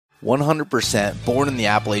100% born in the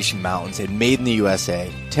Appalachian Mountains and made in the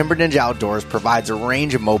USA, Timber Ninja Outdoors provides a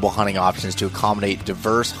range of mobile hunting options to accommodate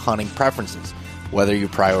diverse hunting preferences. Whether you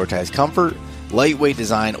prioritize comfort, lightweight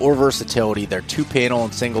design, or versatility, their 2-panel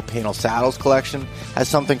and single-panel saddles collection has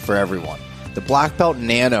something for everyone. The Black Belt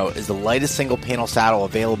Nano is the lightest single-panel saddle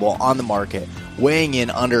available on the market, weighing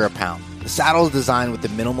in under a pound. The saddle is designed with the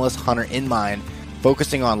minimalist hunter in mind,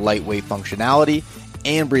 focusing on lightweight functionality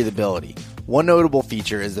and breathability. One notable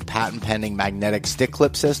feature is the patent-pending magnetic stick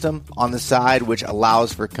clip system on the side, which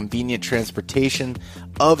allows for convenient transportation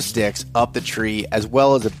of sticks up the tree, as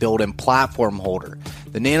well as a built-in platform holder.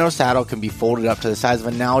 The Nano saddle can be folded up to the size of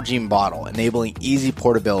a Nalgene bottle, enabling easy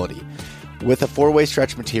portability. With a 4-way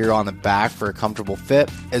stretch material on the back for a comfortable fit,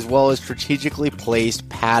 as well as strategically placed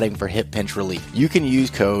padding for hip pinch relief. You can use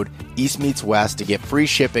code EastMeetsWest to get free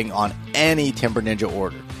shipping on any Timber Ninja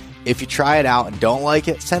order. If you try it out and don't like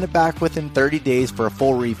it, send it back within 30 days for a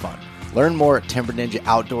full refund. Learn more at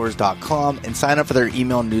timberninjaoutdoors.com and sign up for their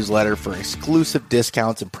email newsletter for exclusive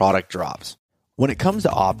discounts and product drops. When it comes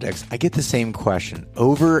to optics, I get the same question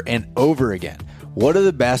over and over again. What are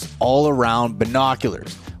the best all-around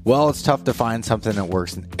binoculars? Well, it's tough to find something that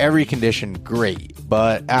works in every condition great,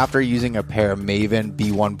 but after using a pair of Maven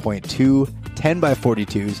B1.2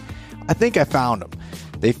 10x42s, I think I found them.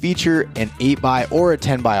 They feature an 8x or a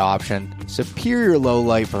 10x option, superior low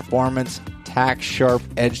light performance, tack sharp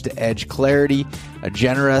edge-to-edge clarity, a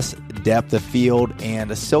generous depth of field,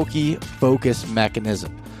 and a silky focus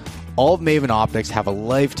mechanism. All of Maven optics have a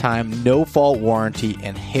lifetime no-fault warranty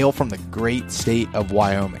and hail from the great state of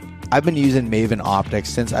Wyoming. I've been using Maven optics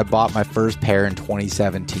since I bought my first pair in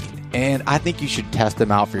 2017, and I think you should test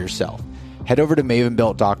them out for yourself. Head over to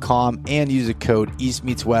mavenbuilt.com and use the code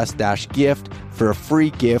EastMeetsWest-gift for a free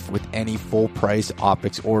gift with any full-price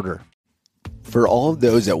optics order. For all of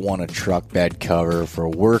those that want a truck bed cover for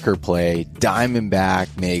work or play,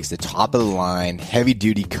 Diamondback makes the top-of-the-line,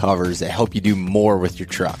 heavy-duty covers that help you do more with your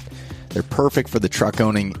truck. They're perfect for the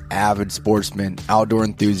truck-owning, avid sportsmen, outdoor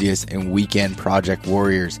enthusiasts, and weekend project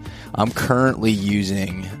warriors. I'm currently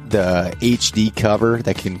using the HD cover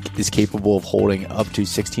that is capable of holding up to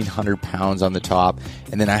 1,600 pounds on the top,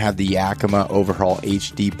 and then I have the Yakima Overhaul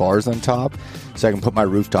HD bars on top, so I can put my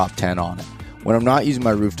rooftop tent on it. When I'm not using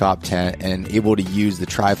my rooftop tent and able to use the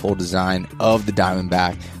trifold design of the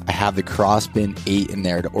Diamondback, I have the Crossbin 8 in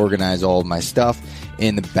there to organize all of my stuff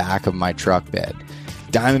in the back of my truck bed.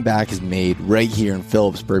 Diamondback is made right here in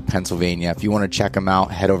Phillipsburg, Pennsylvania. If you want to check them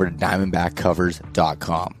out, head over to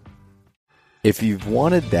diamondbackcovers.com. If you've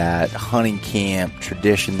wanted that hunting camp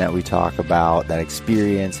tradition that we talk about, that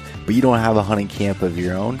experience, but you don't have a hunting camp of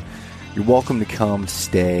your own, you're welcome to come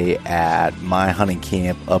stay at my hunting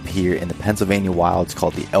camp up here in the Pennsylvania wilds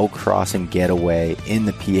called the Elk Crossing Getaway in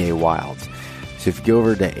the PA wilds. So if you go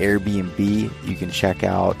over to Airbnb, you can check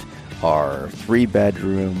out our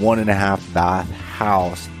 3-bedroom, 1.5 bath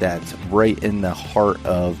house that's right in the heart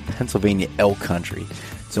of Pennsylvania elk country.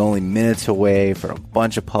 It's only minutes away from a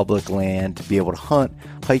bunch of public land to be able to hunt,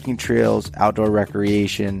 hiking trails, outdoor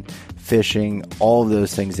recreation, fishing, all of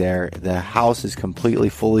those things there. The house is completely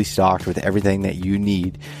fully stocked with everything that you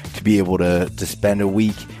need to be able to spend a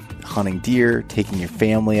week hunting deer, taking your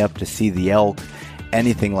family up to see the elk,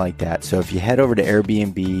 anything like that. So if you head over to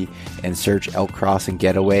Airbnb and search Elk Crossing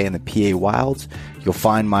Getaway in the PA Wilds, you'll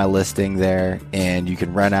find my listing there, and you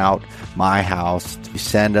can rent out my house. You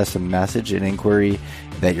send us a message, an inquiry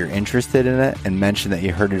that you're interested in it, and mention that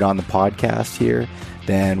you heard it on the podcast here,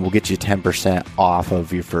 then we'll get you 10% off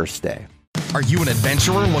of your first stay. Are you an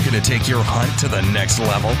adventurer looking to take your hunt to the next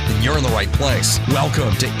level? Then you're in the right place.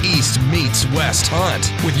 Welcome to East Meets West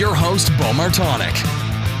Hunt with your host, Bo Martonic.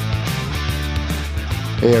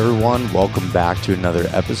 Hey everyone, welcome back to another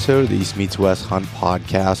episode of the East Meets West Hunt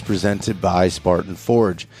podcast presented by Spartan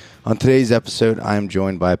Forge. On today's episode, I am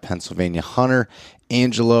joined by a Pennsylvania hunter,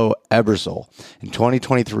 Angelo Ebersole. In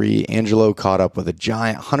 2023, Angelo caught up with a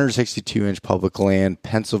giant 162-inch public land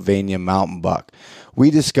Pennsylvania mountain buck.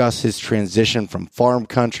 We discuss his transition from farm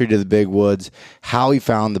country to the big woods, how he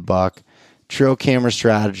found the buck, trail camera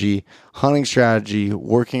strategy, hunting strategy,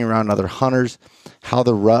 working around other hunters, how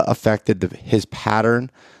the rut affected his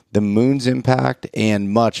pattern, the moon's impact,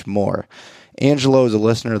 and much more. Angelo is a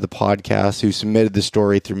listener of the podcast who submitted the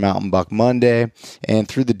story through Mountain Buck Monday, and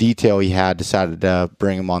through the detail he had, decided to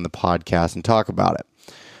bring him on the podcast and talk about it.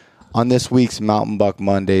 On this week's Mountain Buck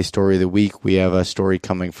Monday Story of the Week, we have a story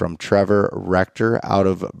coming from Trevor Rector out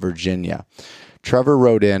of Virginia. Trevor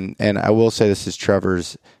wrote in, and I will say this is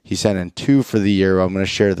Trevor's, he sent in 2 for the year. I'm going to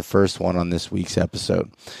share the first one on this week's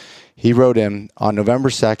episode. He wrote in, on November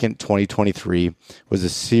 2nd, 2023, was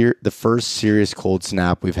the first serious cold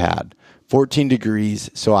snap we've had. 14 degrees,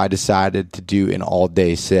 so I decided to do an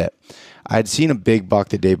all-day sit. I had seen a big buck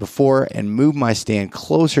the day before and moved my stand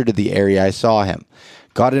closer to the area I saw him.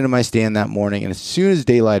 Got into my stand that morning, and as soon as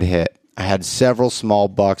daylight hit, I had several small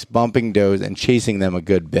bucks bumping does and chasing them a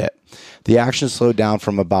good bit. The action slowed down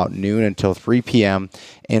from about noon until 3 p.m.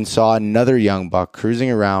 and saw another young buck cruising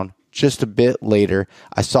around. Just a bit later,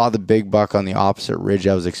 I saw the big buck on the opposite ridge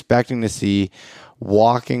I was expecting to see,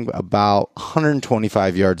 walking about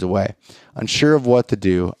 125 yards away. Unsure of what to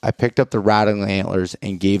do, I picked up the rattling antlers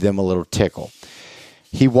and gave them a little tickle.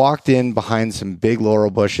 He walked in behind some big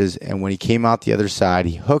laurel bushes, and when he came out the other side,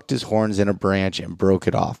 he hooked his horns in a branch and broke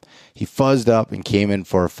it off. He fuzzed up and came in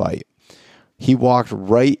for a fight. He walked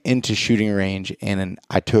right into shooting range, and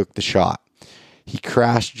I took the shot. He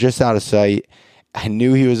crashed just out of sight. I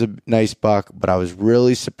knew he was a nice buck, but I was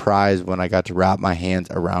really surprised when I got to wrap my hands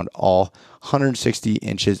around all 160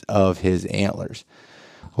 inches of his antlers.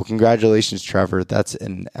 Well, congratulations, Trevor. That's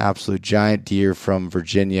an absolute giant deer from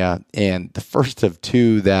Virginia, and the first of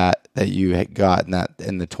two that you had got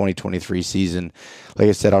in the 2023 season. Like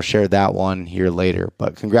I said, I'll share that one here later.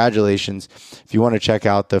 But congratulations. If you want to check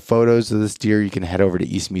out the photos of this deer, you can head over to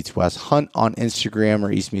East Meets West Hunt on Instagram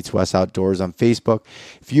or East Meets West Outdoors on Facebook.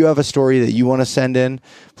 If you have a story that you want to send in,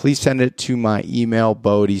 please send it to my email,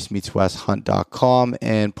 bo@eastmeetswesthunt.com,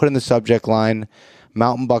 and put in the subject line,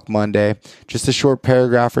 Mountain Buck Monday, just a short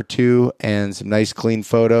paragraph or two and some nice clean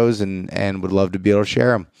photos, and would love to be able to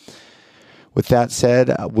share them. With that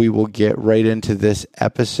said, we will get right into this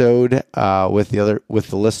episode with the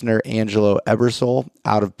listener, Angelo Ebersole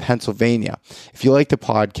out of Pennsylvania. If you like the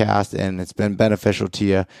podcast and it's been beneficial to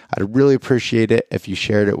you, I'd really appreciate it if you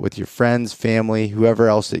shared it with your friends, family, whoever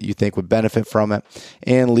else that you think would benefit from it,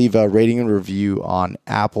 and leave a rating and review on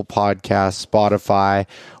Apple Podcasts, Spotify,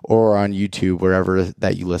 or on YouTube, wherever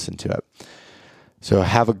that you listen to it. So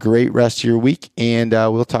have a great rest of your week, and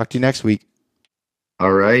we'll talk to you next week.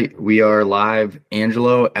 All right, we are live.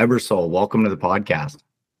 Angelo Ebersole, welcome to the podcast.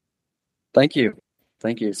 Thank you.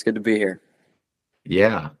 It's good to be here.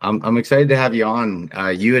 Yeah, I'm excited to have you on.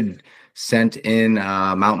 You had sent in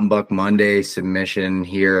Mountain Buck Monday submission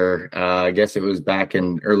here. I guess it was back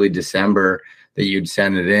in early December that you'd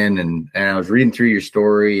sent it in, and I was reading through your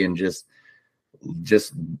story and just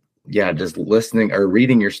listening or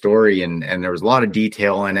reading your story, and there was a lot of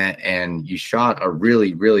detail in it, and you shot a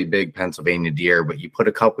really, really big Pennsylvania deer, but you put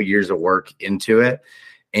a couple years of work into it.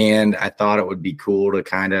 And I thought it would be cool to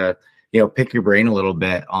kind of, pick your brain a little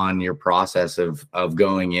bit on your process of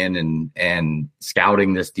going in and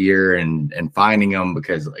scouting this deer and finding them,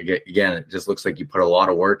 because again, it just looks like you put a lot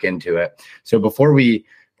of work into it. So before we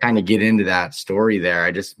kind of get into that story there,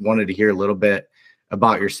 I just wanted to hear a little bit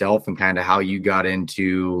about yourself and kind of how you got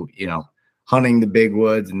into, hunting the big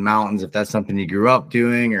woods and mountains, if that's something you grew up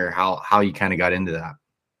doing, or how you kind of got into that.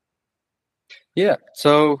 Yeah.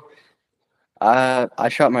 So I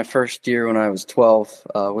shot my first deer when I was 12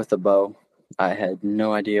 with a bow. I had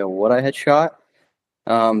no idea what I had shot.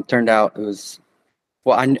 Turned out it was,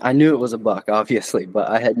 I knew it was a buck, obviously, but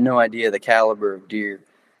I had no idea the caliber of deer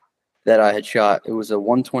that I had shot. It was a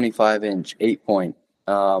 125-inch 8-point.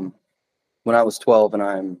 When I was 12, and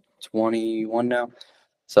I'm 21 now.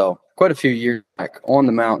 So quite a few years back on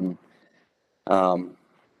the mountain.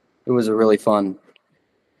 It was a really fun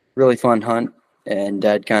hunt, and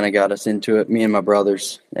Dad kind of got us into it, me and my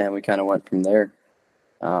brothers, and we kind of went from there.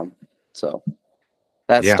 So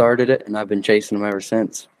that started it, and I've been chasing them ever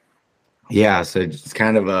since. Yeah, so it's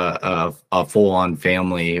kind of a full-on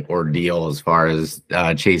family ordeal as far as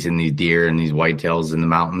chasing these deer and these whitetails in the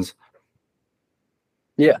mountains.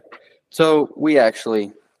 Yeah. So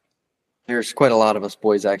there's quite a lot of us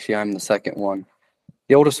boys, actually. I'm the second one.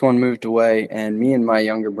 The oldest one moved away, and me and my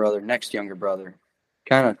next younger brother,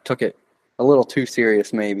 kind of took it a little too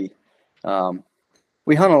serious, maybe.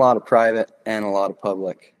 We hunt a lot of private and a lot of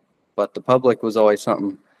public, but the public was always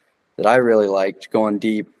something that I really liked, going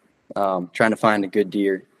deep, trying to find a good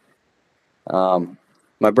deer.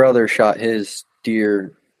 My brother shot his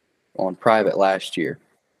deer on private last year,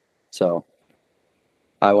 so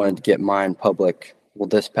I wanted to get mine public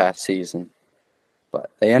this past season,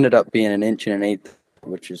 but they ended up being 1 1/8 inches,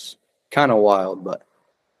 which is kind of wild, but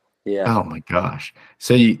yeah. Oh my gosh.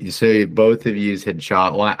 So both of you had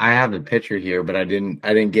shot, well, I have a picture here, but I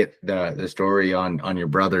didn't get the story on your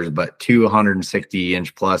brothers, but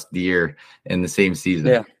 260-inch plus deer in the same season.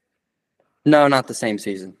 Yeah. No, not the same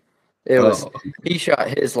season. He shot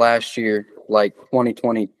his last year, like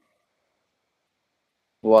 2020.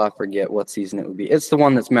 Well, I forget what season it would be. It's the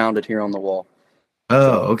one that's mounted here on the wall.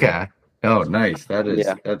 Oh, okay. Oh, nice.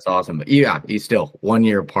 Yeah, That's awesome. But yeah, he's still 1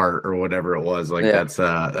 year apart or whatever it was. Like yeah,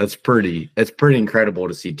 that's pretty incredible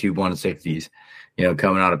to see two 160s,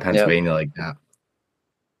 coming out of yep. Pennsylvania like that.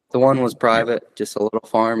 The one was Yeah. private, just a little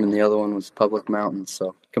farm, and the other one was public mountains.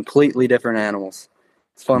 So completely different animals.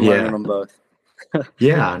 It's fun learning Yeah. them both.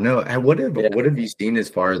 Yeah, no. And Yeah. what have you seen as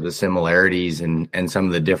far as the similarities and some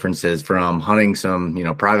of the differences from hunting some,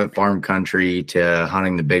 private farm country to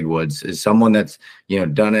hunting the big woods? Is someone that's,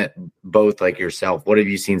 done it both like yourself, what have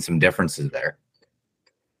you seen some differences there?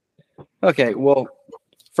 Okay, well,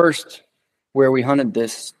 first, where we hunted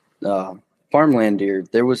this farmland deer,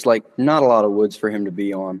 there was like not a lot of woods for him to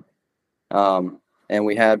be on. And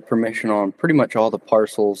we had permission on pretty much all the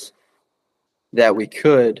parcels that we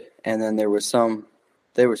could. And then there was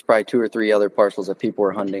probably 2 or 3 other parcels that people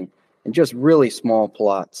were hunting and just really small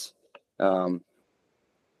plots.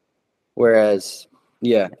 Whereas,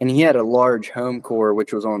 yeah, and he had a large home core,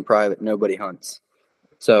 which was on private, nobody hunts.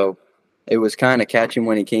 So it was kind of catch him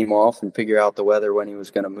when he came off and figure out the weather when he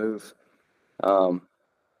was going to move.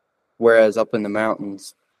 Whereas up in the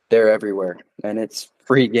mountains, they're everywhere and it's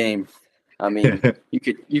free game. I mean,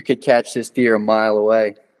 you could catch this deer a mile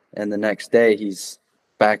away, and the next day he's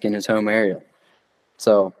back in his home area.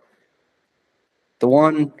 So the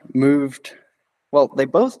one moved. Well, they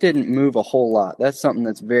both didn't move a whole lot. That's something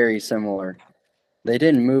that's very similar. They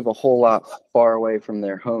didn't move a whole lot far away from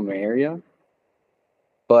their home area,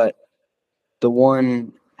 but the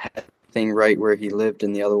one had thing right where he lived,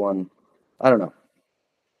 and the other one, I don't know.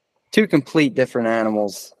 2 complete different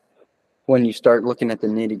animals. When you start looking at the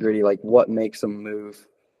nitty gritty, like what makes them move,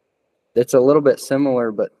 it's a little bit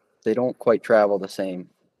similar, but they don't quite travel the same.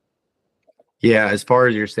 Yeah, as far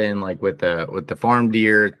as you're saying, like with the farm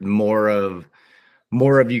deer, more of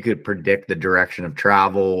you could predict the direction of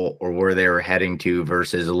travel or where they were heading to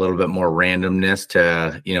versus a little bit more randomness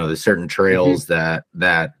to, the certain trails that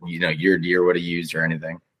your deer would have used or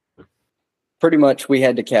anything. Pretty much we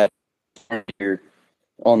had to catch deer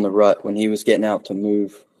on the rut when he was getting out to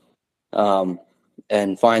move,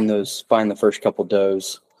 and find the first couple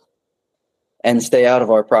does and stay out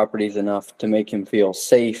of our properties enough to make him feel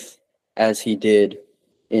safe as he did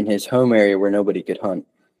in his home area where nobody could hunt.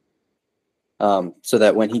 So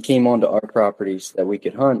that when he came onto our properties that we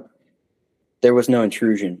could hunt, there was no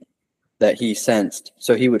intrusion that he sensed.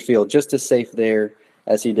 So he would feel just as safe there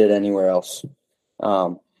as he did anywhere else,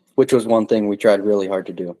 which was one thing we tried really hard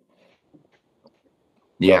to do.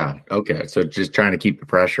 Yeah. Okay. So just trying to keep the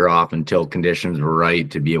pressure off until conditions were right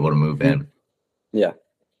to be able to move in. Yeah.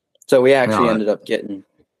 So we actually ended up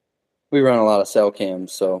we run a lot of cell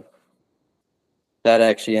cams. So that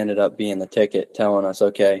actually ended up being the ticket telling us,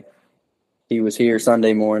 okay, he was here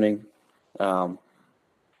Sunday morning.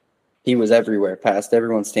 He was everywhere, past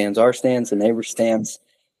everyone's stands, our stands, the neighbor's stands.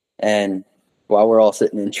 And while we're all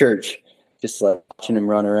sitting in church, just like watching him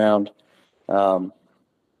run around.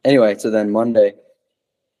 Anyway, so then Monday,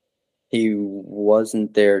 he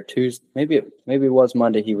wasn't there. Tuesday, maybe it was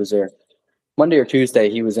Monday he was there. Monday or Tuesday,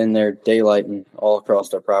 he was in there daylighting all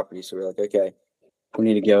across our property. So we're like, okay, we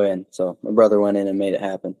need to go in. So my brother went in and made it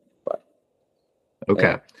happen. But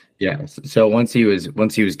okay. Yeah. So once he was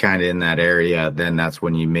kind of in that area, then that's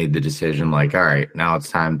when you made the decision, like, all right, now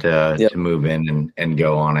it's time to move in and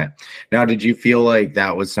go on it. Now, did you feel like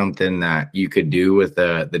that was something that you could do with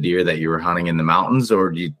the deer that you were hunting in the mountains,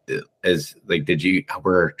 or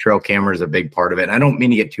were trail cameras a big part of it? And I don't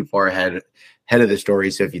mean to get too far ahead of the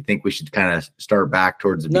story. So if you think we should kind of start back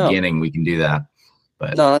towards the beginning, we can do that.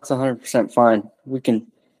 But no, that's 100% fine. We can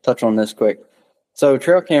touch on this quick. So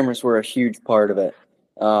trail cameras were a huge part of it.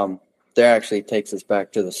 That actually takes us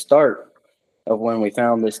back to the start of when we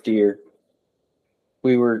found this deer.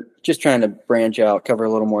 We were just trying to branch out, cover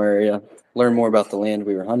a little more area, learn more about the land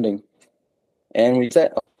we were hunting. And we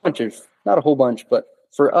set a bunch of, not a whole bunch, but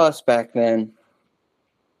for us back then,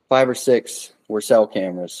 5 or 6 were cell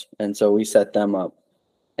cameras. And so we set them up.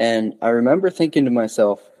 And I remember thinking to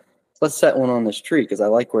myself, let's set one on this tree because I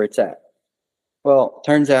like where it's at. Well,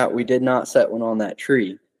 turns out we did not set one on that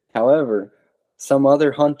tree. However, some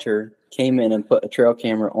other hunter came in and put a trail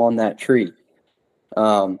camera on that tree.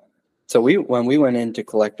 So when we went in to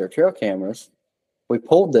collect our trail cameras, we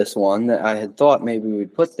pulled this one that I had thought maybe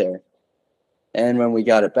we'd put there. And when we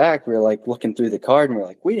got it back, we were like looking through the card and we're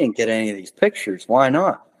like, we didn't get any of these pictures. Why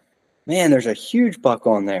not? Man, there's a huge buck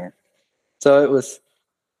on there. So it was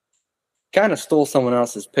kind of stole someone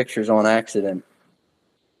else's pictures on accident,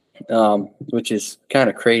 which is kind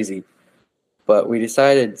of crazy. But we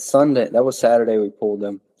decided Sunday, that was Saturday we pulled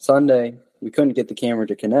them. Sunday, we couldn't get the camera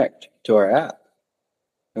to connect to our app.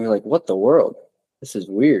 And we were like, what the world? This is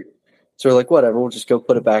weird. So we're like, whatever, we'll just go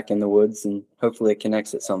put it back in the woods and hopefully it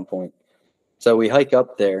connects at some point. So we hike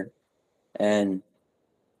up there, and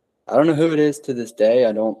I don't know who it is to this day.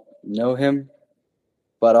 I don't know him.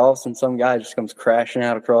 But all of a sudden, some guy just comes crashing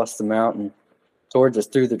out across the mountain towards us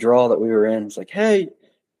through the draw that we were in. It's like, hey,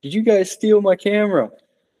 did you guys steal my camera?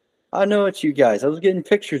 I know it's you guys. I was getting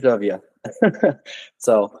pictures of you.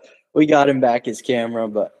 So we got him back his camera,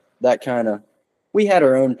 but that kind of, we had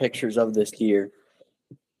our own pictures of this deer,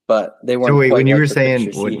 but they weren't. So wait, quite when you like were the saying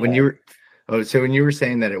pictures he when had. you were so when you were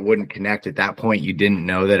saying that it wouldn't connect at that point, you didn't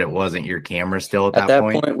know that it wasn't your camera still at At that that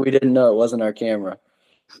point? point, we didn't know it wasn't our camera.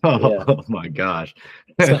 Yeah. Oh my gosh.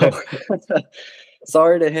 So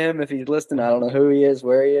sorry to him if he's listening. I don't know who he is,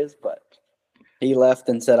 where he is, but he left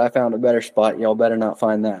and said, I found a better spot. Y'all better not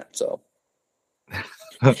find that. So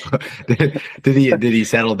did he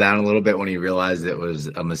settle down a little bit when he realized it was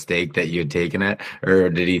a mistake that you had taken it, or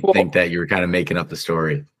did he think that you were kind of making up the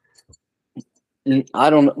story? I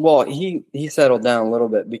don't know. Well, he settled down a little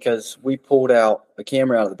bit because we pulled out a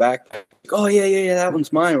camera out of the backpack. Like, oh, yeah, that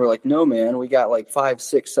one's mine. We're like, no, man, we got like 5,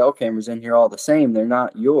 6 cell cameras in here all the same. They're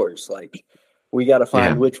not yours. Like, we got to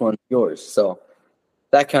find which one's yours. So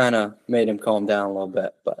that kind of made him calm down a little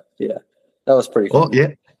bit. But yeah, that was pretty funny. Well,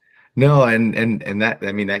 yeah. No, and that,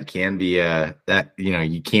 I mean, that can be that, you know,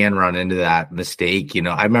 you can run into that mistake. You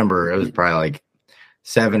know, I remember it was probably like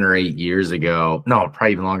 7 or 8 years ago. No,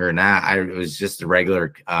 probably even longer than that. It was just a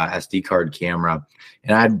regular SD card camera.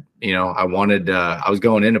 And I was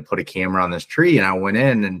going in to put a camera on this tree, and I went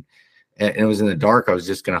in and it was in the dark. I was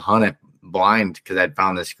just going to hunt it blind because I'd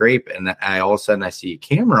found this scrape, and all of a sudden I see a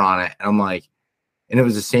camera on it, and I'm like, and it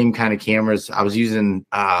was the same kind of cameras I was using.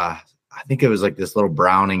 I think it was like this little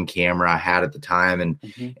Browning camera I had at the time.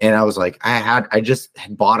 And I was like, I just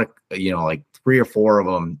had bought like 3 or 4 of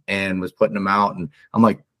them and was putting them out. And I'm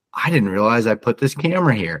like, I didn't realize I put this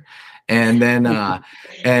camera here. And then,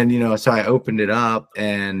 so I opened it up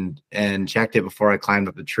and checked it before I climbed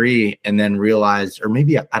up the tree, and then realized, or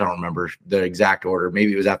maybe I don't remember the exact order.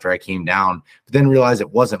 Maybe it was after I came down, but then realized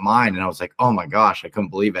it wasn't mine. And I was like, oh my gosh, I couldn't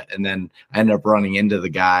believe it. And then I ended up running into the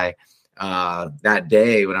guy that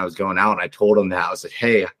day when I was going out, and I told him that. I was like,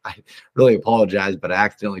 hey, I really apologize, but I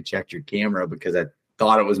accidentally checked your camera because I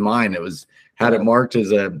thought it was mine. It had it marked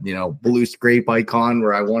as a, blue scrape icon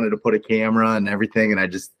where I wanted to put a camera and everything. And I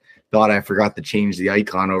just thought I forgot to change the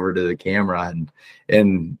icon over to the camera.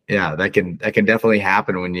 And yeah, that can definitely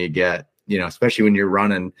happen when you get, especially when you're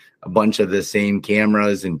running a bunch of the same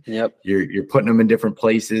cameras and you're putting them in different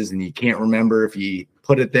places, and you can't remember if you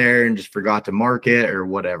put it there and just forgot to mark it or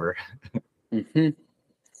whatever.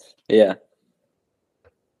 Yeah.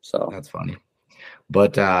 So that's funny.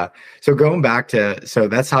 But so going back to, so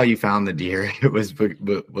that's how you found the deer. It was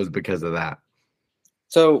because of that.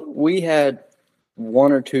 So we had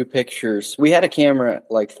 1 or 2 pictures. We had a camera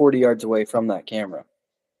like 40 yards away from that camera,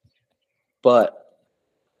 but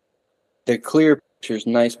the clear pictures,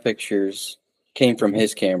 nice pictures, came from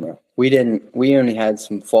his camera. We only had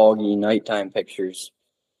some foggy nighttime pictures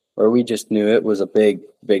where we just knew it was a big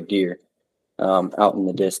deer out in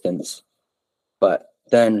the distance. But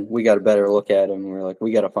then we got a better look at him, and we're like,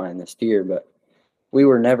 we got to find this deer. But we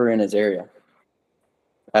were never in his area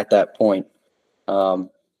at that point.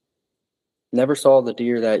 Never saw the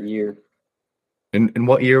deer that year. And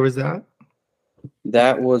what year was that?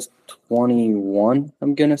 That was 21,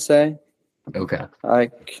 I'm going to say. Okay.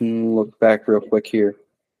 I can look back real quick here.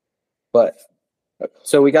 But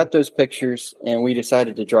so we got those pictures, and we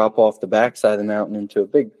decided to drop off the backside of the mountain into a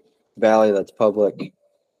big valley that's public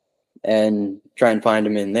and try and find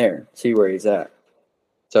him in there, see where he's at.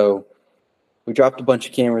 So we dropped a bunch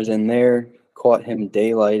of cameras in there, caught him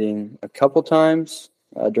daylighting a couple times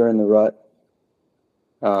during the rut.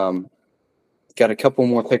 Got a couple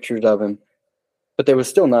more pictures of him, but there was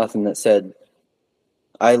still nothing that said,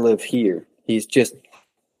 I live here. He's just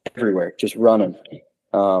everywhere, just running,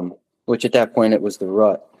 which at that point it was the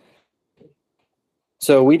rut.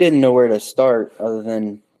 So we didn't know where to start other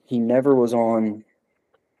than he never was on.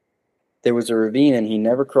 There was a ravine, and he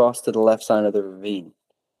never crossed to the left side of the ravine.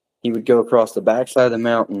 He would go across the backside of the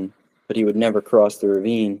mountain, but he would never cross the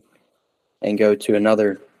ravine and go to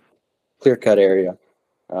another clear-cut area.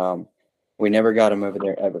 We never got him over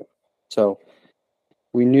there ever. So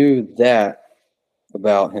we knew that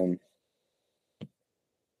about him.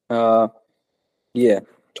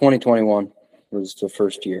 2021 was the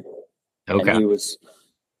first year. Okay. And he was,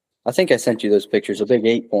 I think I sent you those pictures, a big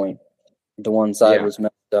 8-point. The one side was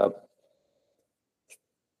messed up.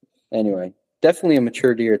 Anyway, definitely a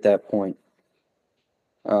mature deer at that point.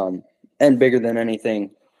 And bigger than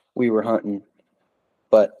anything we were hunting.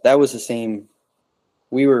 But that was the same.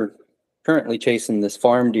 We were currently chasing this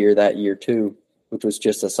farm deer that year too, which was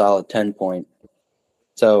just a solid 10 point.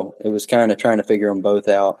 So it was kind of trying to figure them both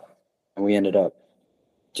out, and we ended up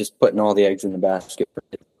just putting all the eggs in the basket for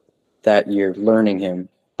that year, learning him,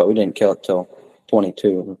 but we didn't kill it till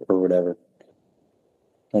 22 or whatever.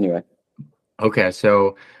 Anyway. Okay,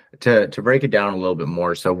 so to break it down a little bit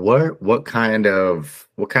more, so what kind of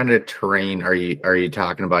terrain are you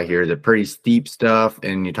talking about here? Is it pretty steep stuff?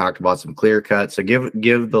 And you talked about some clear cuts. So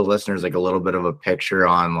give the listeners like a little bit of a picture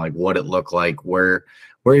on like what it looked like, where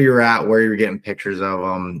you're at, where you're getting pictures of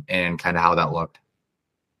them, and kind of how that looked.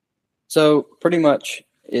 So pretty much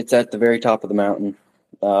it's at the very top of the mountain.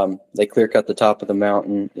 They clear cut the top of the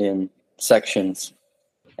mountain in sections,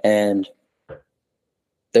 and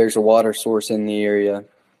there's a water source in the area,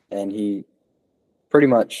 and we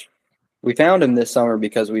found him this summer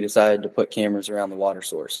because we decided to put cameras around the water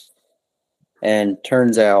source. And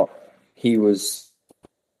turns out he was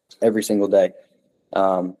every single day.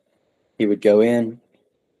 He would go in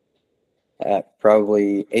at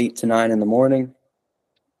probably 8 to 9 in the morning,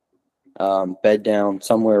 bed down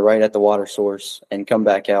somewhere right at the water source, and come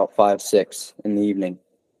back out 5, 6 in the evening,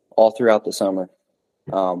 all throughout the summer,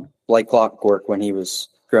 like clockwork when he was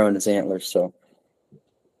growing his antlers. So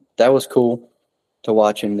that was cool to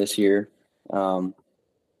watch him this year. So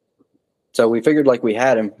we figured like we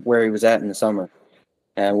had him where he was at in the summer,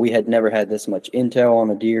 and we had never had this much intel on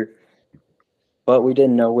a deer, but we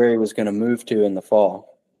didn't know where he was going to move to in the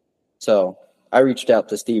fall. So I reached out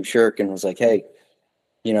to Steve Shirk and was like, hey,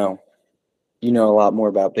 you know a lot more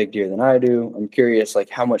about big deer than I do. I'm curious, like,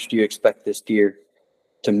 how much do you expect this deer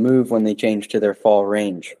to move when they change to their fall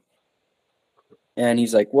range? And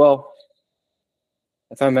he's like, well,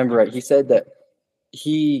 if I remember right, he said that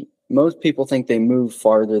most people think they move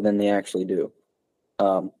farther than they actually do,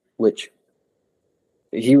 which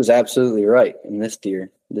he was absolutely right in this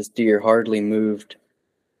deer. This deer hardly moved.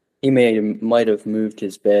 He might have moved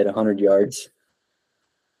his bed 100 yards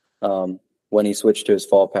when he switched to his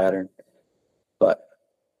fall pattern, but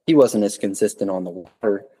he wasn't as consistent on the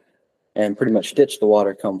water and pretty much ditched the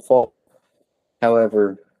water come fall.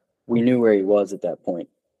 However, we knew where he was at that point.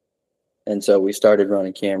 And so we started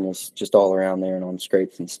running cameras just all around there and on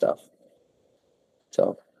scrapes and stuff.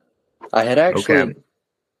 So I had actually,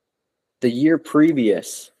 the year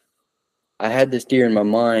previous, I had this deer in my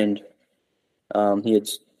mind. He had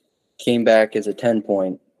came back as a 10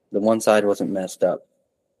 point. The one side wasn't messed up.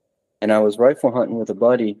 And I was rifle hunting with a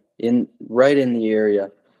buddy right in the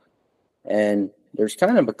area. And there's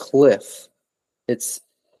kind of a cliff. It's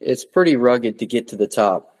pretty rugged to get to the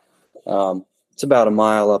top. It's about a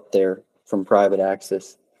mile up there from private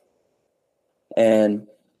access. And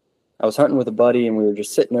I was hunting with a buddy, and we were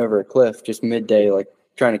just sitting over a cliff just midday, like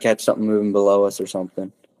trying to catch something moving below us or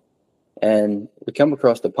something. And we come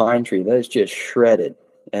across the pine tree that is just shredded,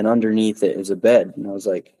 and underneath it is a bed. And I was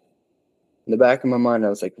like, in the back of my mind, I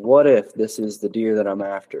was like, what if this is the deer that I'm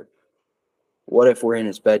after? What if we're in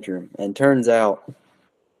his bedroom? And turns out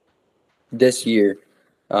this year,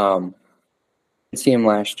 I didn't see him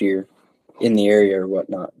last year in the area or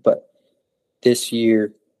whatnot, but this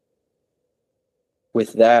year,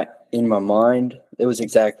 with that in my mind, it was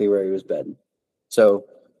exactly where he was bedding. So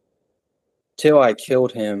till I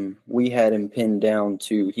killed him, we had him pinned down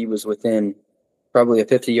to, he was within probably a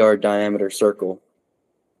 50-yard diameter circle.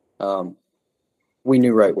 We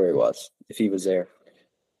knew right where he was if he was there,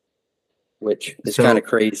 which is kind of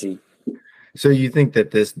crazy. So you think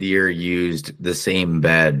that this deer used the same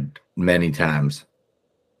bed many times?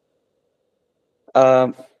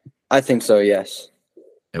 I think so, yes.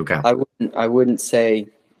 Okay. I wouldn't say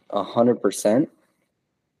 100%,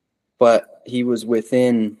 but he was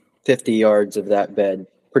within 50 yards of that bed,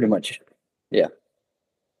 pretty much. Yeah.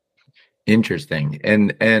 Interesting.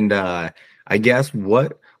 And I guess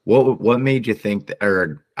what made you think that,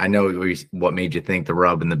 or I know what made you think the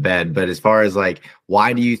rub in the bed, but as far as like,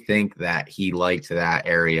 why do you think that he liked that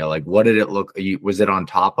area? Like, what did it look? Was it on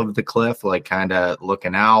top of the cliff, like kind of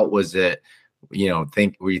looking out? Was it,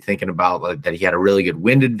 were you thinking about like that he had a really good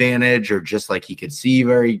wind advantage, or just like he could see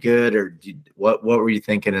very good, or what were you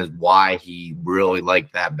thinking is why he really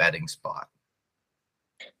liked that bedding spot?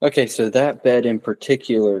 Okay, so that bed in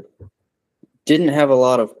particular didn't have a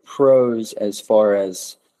lot of pros as far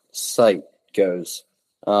as sight goes.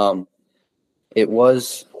 It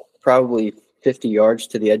was probably 50 yards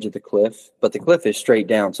to the edge of the cliff, but the cliff is straight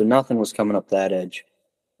down, so nothing was coming up that edge.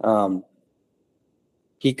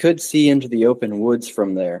 He could see into the open woods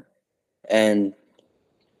from there, and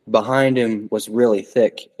behind him was really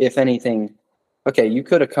thick. If anything, okay, you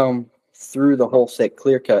could have come through the whole thick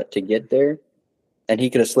clear cut to get there, and he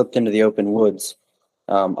could have slipped into the open woods.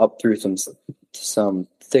 up through some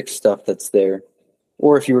thick stuff that's there.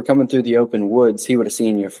 Or if you were coming through the open woods, he would have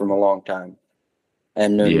seen you from a long time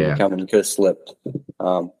and known you were coming. He could have slipped.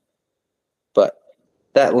 But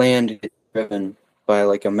that land is driven by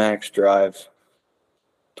like a max drive,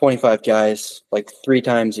 25 guys, like 3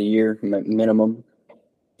 times a year minimum.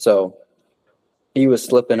 So he was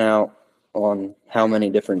slipping out on how many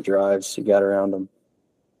different drives you got around him.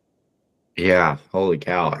 Yeah, holy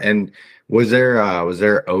cow. And was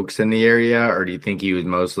there oaks in the area, or do you think he was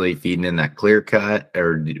mostly feeding in that clear cut,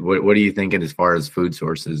 or what are you thinking as far as food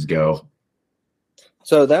sources go?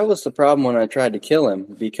 So that was the problem when I tried to kill him,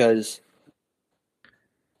 because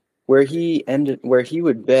where he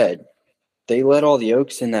would bed, they let all the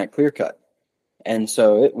oaks in that clear cut. And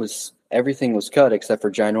so everything was cut except for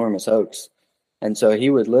ginormous oaks. And so he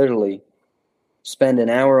would literally spend an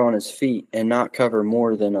hour on his feet and not cover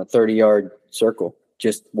more than a 30-yard circle,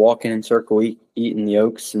 just walking in circle, eating the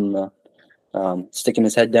oaks and sticking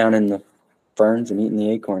his head down in the ferns and eating the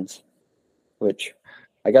acorns, which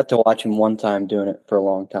I got to watch him one time doing it for a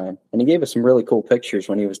long time. And he gave us some really cool pictures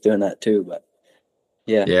when he was doing that too. But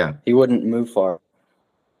yeah, he wouldn't move far.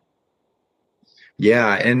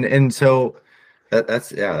 Yeah. And so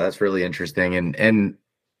that's really interesting. And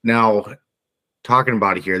now talking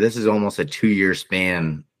about it here, this is almost a 2-year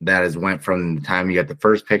span that has went from the time you got the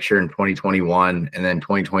first picture in 2021, and then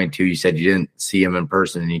 2022, you said you didn't see him in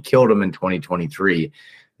person, and you killed him in 2023,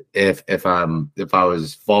 if I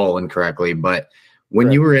was following correctly. But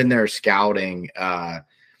when you were in there scouting,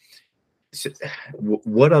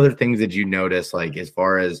 what other things did you notice, like as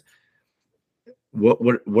far as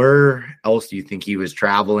where else do you think he was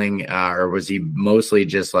traveling, or was he mostly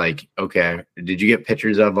just like, okay, did you get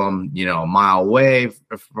pictures of him, a mile away,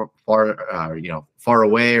 far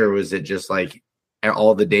away, or was it just like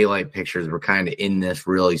all the daylight pictures were kind of in this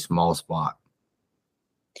really small spot?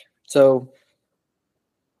 So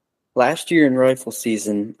last year in rifle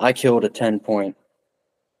season, I killed a 10-point,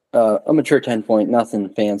 a mature 10-point, nothing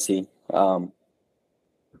fancy,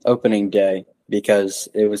 opening day, because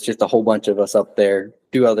it was just a whole bunch of us up there.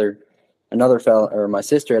 Another fella, or my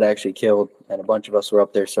sister had actually killed, and a bunch of us were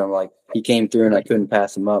up there. So I'm like, he came through and I couldn't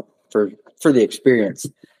pass him up for the experience,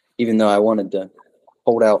 even though I wanted to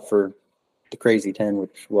hold out for the crazy 10,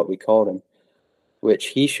 which is what we called him, which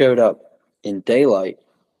he showed up in daylight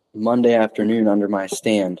Monday afternoon under my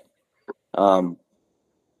stand. So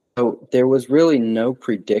there was really no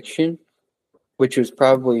prediction, which was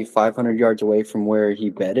probably 500 yards away from where he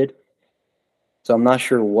bedded. So I'm not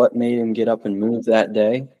sure what made him get up and move that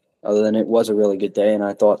day, other than it was a really good day, and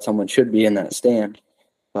I thought someone should be in that stand,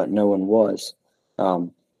 but no one was.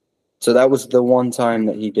 So that was the one time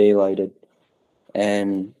that he daylighted,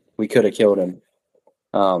 and we could have killed him.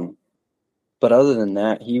 But other than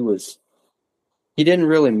that, he didn't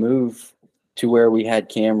really move to where we had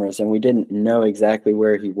cameras, and we didn't know exactly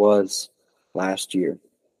where he was last year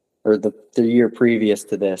or the year previous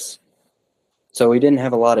to this. So we didn't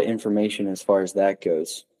have a lot of information as far as that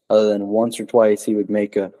goes, other than once or twice he would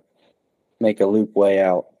make a loop way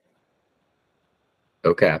out.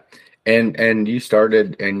 Okay. And you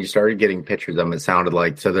started getting pictures of him, it sounded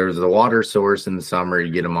like. So there was a water source in the summer,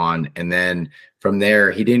 you get him on, and then from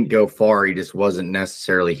there he didn't go far. He just wasn't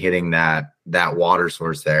necessarily hitting that water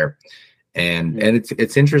source there. And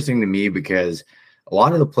it's interesting to me because a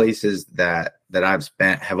lot of the places that I've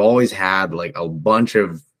spent have always had like a bunch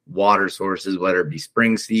of water sources, whether it be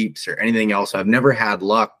spring seeps or anything else. I've never had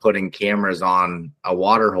luck putting cameras on a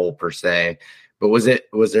water hole per se, but was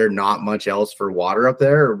there not much else for water up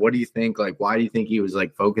there? Or what do you think? Like, why do you think he was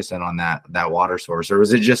like focusing on that water source? Or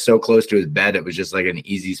was it just so close to his bed, it was just like an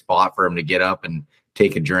easy spot for him to get up and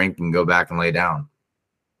take a drink and go back and lay down?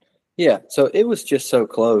 Yeah. So it was just so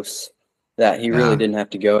close that he really didn't have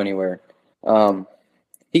to go anywhere.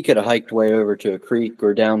 He could have hiked way over to a creek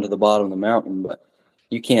or down to the bottom of the mountain, but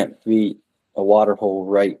you can't beat a water hole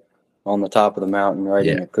right on the top of the mountain, right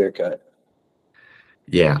in a clear cut.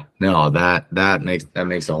 Yeah, no, that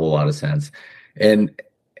makes a whole lot of sense. And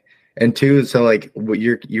two, so like what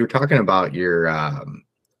you're talking about your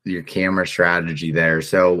camera strategy there.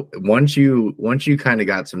 So once you kind of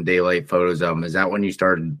got some daylight photos of them, is that when you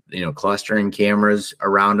started, clustering cameras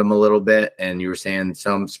around them a little bit, and you were saying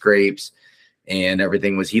some scrapes and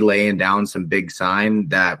everything? Was he laying down some big sign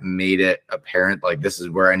that made it apparent, like, this is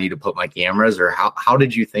where I need to put my cameras? Or how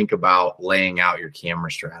did you think about laying out your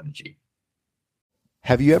camera strategy?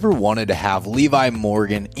 Have you ever wanted to have Levi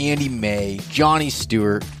Morgan, Andy May, Johnny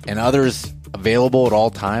Stewart, and others available at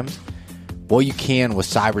all times? Well, you can with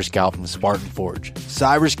Cyber Scout from Spartan Forge.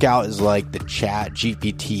 Cyber Scout is like the Chat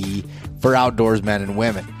GPT for outdoors men and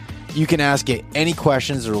women. You can ask it any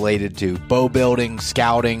questions related to bow building,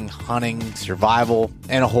 scouting, hunting, survival,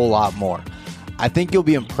 and a whole lot more. I think you'll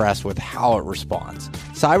be impressed with how it responds.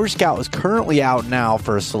 Cyber Scout is currently out now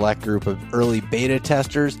for a select group of early beta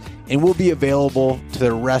testers and will be available to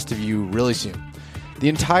the rest of you really soon. The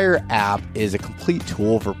entire app is a complete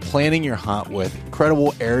tool for planning your hunt with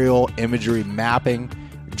incredible aerial imagery mapping,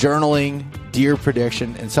 journaling, deer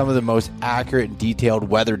prediction, and some of the most accurate and detailed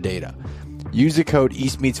weather data. Use the code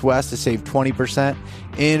EastMeetsWest to save 20%,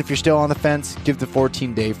 and if you're still on the fence, give the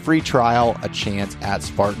 14-day free trial a chance at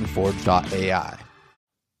SpartanForge.ai.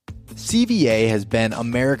 CVA has been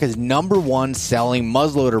America's #1 selling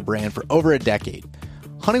muzzleloader brand for over a decade.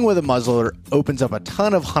 Hunting with a muzzleloader opens up a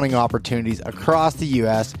ton of hunting opportunities across the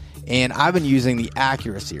U.S., and I've been using the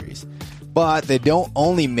Acura series. But they don't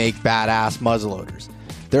only make badass muzzleloaders.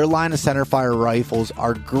 Their line of centerfire rifles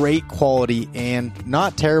are great quality and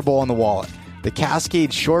not terrible on the wallet. The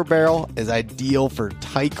Cascade short barrel is ideal for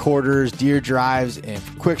tight quarters, deer drives, and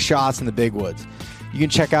for quick shots in the big woods. You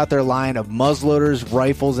can check out their line of muzzleloaders,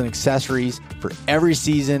 rifles, and accessories for every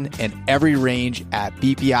season and every range at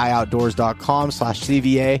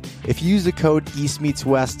bpioutdoors.com/CVA. If you use the code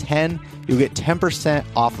EastMeetsWest10, you'll get 10%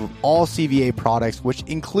 off of all CVA products, which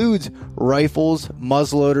includes rifles,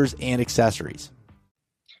 muzzleloaders, and accessories.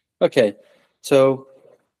 Okay, so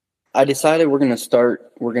I decided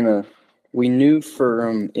we knew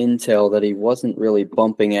from intel that he wasn't really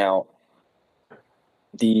bumping out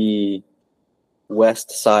the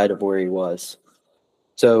west side of where he was.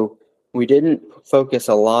 So we didn't focus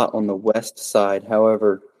a lot on the west side.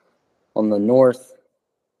 However, on the north,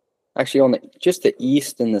 actually on just the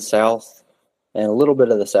east and the south and a little bit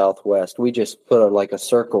of the southwest, we just put a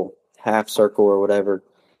circle, half circle or whatever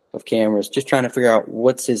of cameras, just trying to figure out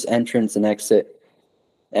what's his entrance and exit,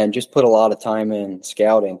 and just put a lot of time in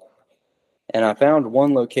scouting. And I found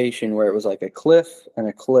one location where it was like a cliff and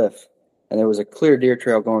a cliff, and there was a clear deer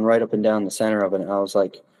trail going right up and down the center of it. And I was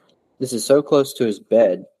like, this is so close to his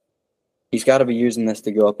bed. He's got to be using this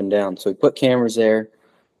to go up and down. So he put cameras there,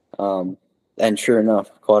 and sure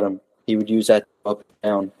enough, caught him. He would use that up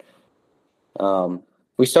and down.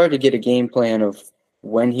 We started to get a game plan of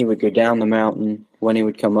when he would go down the mountain, when he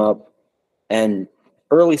would come up. And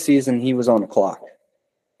early season, he was on a clock.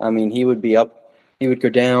 I mean, he would be up. He would go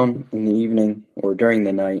down in the evening or during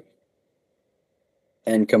the night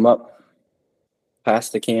and come up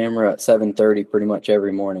past the camera at 7:30 pretty much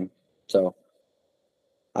every morning. So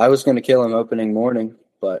I was going to kill him opening morning,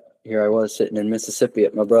 but here I was sitting in Mississippi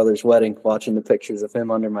at my brother's wedding watching the pictures of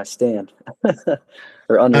him under my stand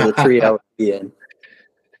or under the tree I would be in.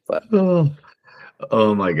 But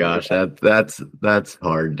oh my gosh, that's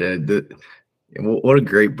hard. What a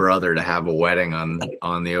great brother to have a wedding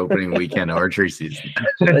on the opening weekend archery season.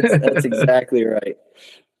 That's exactly right.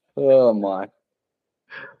 Oh my.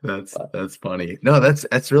 That's funny. No,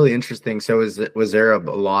 that's really interesting. So was there a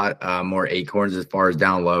lot more acorns as far as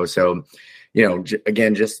down low? So,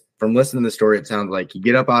 again, just from listening to the story, it sounds like he'd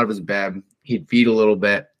get up out of his bed, he'd feed a little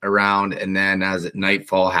bit around, and then as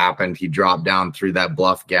nightfall happened, he'd drop down through that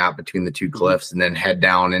bluff gap between the two cliffs and then head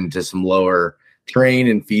down into some lower terrain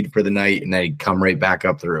and feed for the night, and then he'd come right back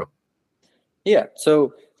up through. Yeah,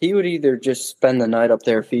 so he would either just spend the night up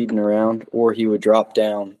there feeding around, or he would drop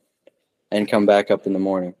down and come back up in the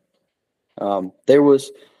morning. There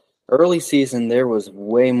was early season, there was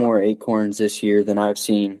way more acorns this year than I've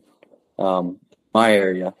seen my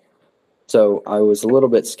area. So I was a little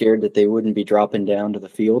bit scared that they wouldn't be dropping down to the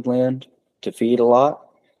field land to feed a lot,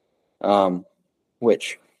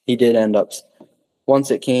 which he did end up. Once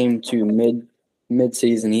it came to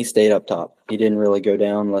mid-season, he stayed up top. He didn't really go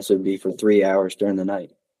down unless it would be for 3 hours during the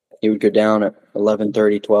night. He would go down at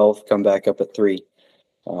 11:30, 12, come back up at 3.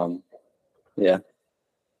 Yeah.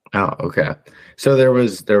 Oh, okay. So there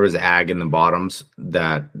was ag in the bottoms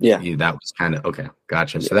that was kind of okay.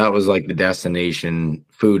 Gotcha. Yeah. So that was like the destination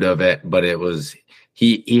food of it, but it was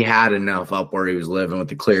he had enough up where he was living with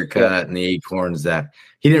the clear cut and the acorns that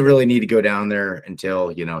he didn't really need to go down there until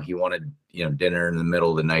he wanted dinner in the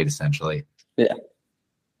middle of the night essentially. Yeah.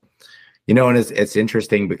 And it's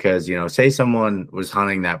interesting because, say someone was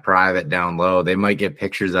hunting that private down low, they might get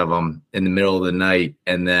pictures of them in the middle of the night.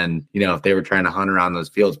 And then, if they were trying to hunt around those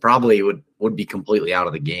fields, probably it would be completely out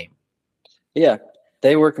of the game. Yeah,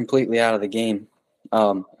 they were completely out of the game.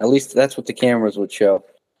 At least that's what the cameras would show.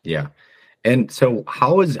 Yeah. And so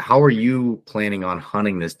how are you planning on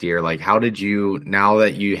hunting this deer? Like, how did you, now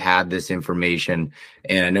that you had this information,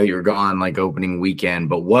 and I know you were gone like opening weekend,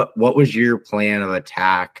 but what was your plan of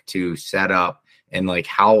attack to set up, and like,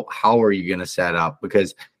 how are you going to set up?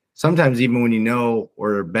 Because sometimes even when you know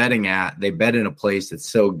where they're bedding at, they bed in a place that's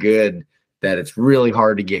so good that it's really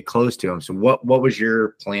hard to get close to them. So what was your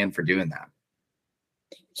plan for doing that?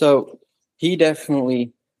 So he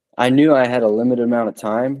definitely, I knew I had a limited amount of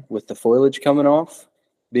time with the foliage coming off,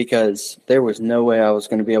 because there was no way I was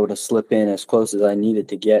going to be able to slip in as close as I needed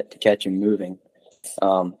to get to catch him moving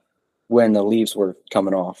when the leaves were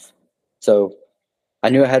coming off. So I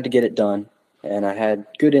knew I had to get it done, and I had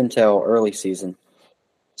good intel early season.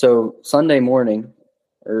 So Sunday morning,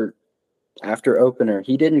 or after opener,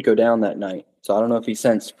 he didn't go down that night. So I don't know if he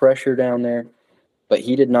sensed pressure down there, but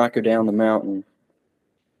he did not go down the mountain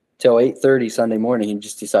till 8:30 Sunday morning. He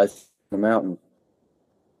just decides the mountain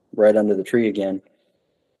right under the tree again.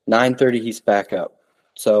 9:30, he's back up.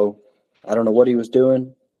 So I don't know what he was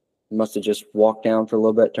doing. He must have just walked down for a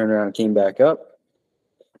little bit, turned around, and came back up.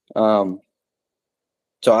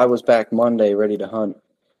 So I was back Monday ready to hunt.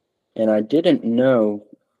 And I didn't know,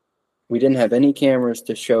 we didn't have any cameras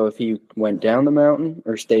to show if he went down the mountain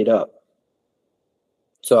or stayed up.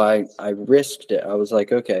 So I risked it. I was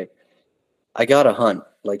like, okay, I got to hunt.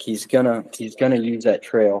 Like, he's gonna use that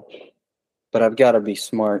trail, but I've got to be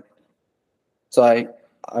smart. So I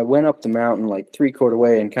went up the mountain like 3/4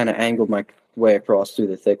 way and kind of angled my way across through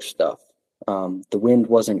the thick stuff. The wind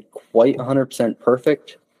wasn't quite 100%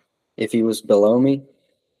 perfect. If he was below me,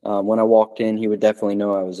 when I walked in, he would definitely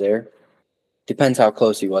know I was there. Depends how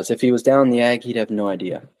close he was. If he was down the ag, he'd have no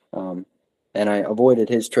idea. And I avoided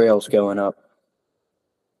his trails going up.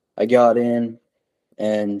 I got in,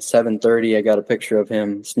 and 7:30, I got a picture of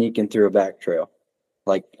him sneaking through a back trail,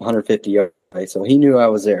 like 150 yards away. So he knew I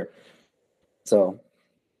was there. So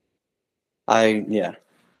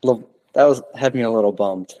that had me a little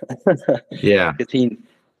bummed. Yeah. Because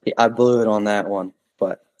I blew it on that one,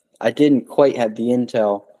 but I didn't quite have the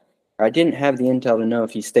intel. I didn't have the intel to know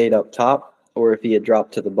if he stayed up top or if he had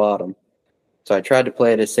dropped to the bottom. So I tried to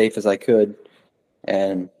play it as safe as I could,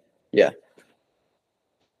 and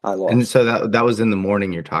I lost. And so that was in the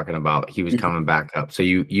morning you're talking about. He was coming back up. So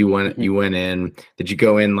you went in. Did you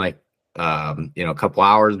go in like a couple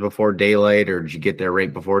hours before daylight, or did you get there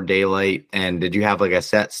right before daylight? And did you have like a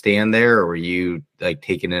set stand there, or were you like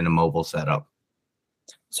taking in a mobile setup?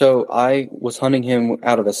 So I was hunting him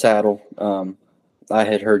out of a saddle. I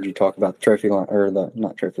had heard you talk about the trophy line, or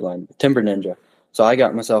not trophy line, Timber Ninja. So I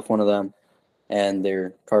got myself one of them, and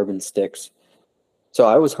they're carbon sticks. So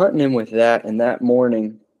I was hunting him with that, and that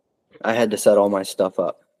morning I had to set all my stuff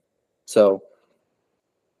up. So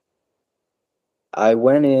I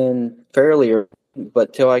went in fairly early,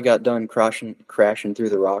 but till I got done crashing through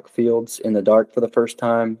the rock fields in the dark for the first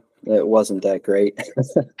time, it wasn't that great.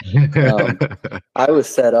 I was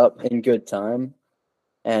set up in good time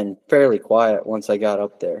and fairly quiet once I got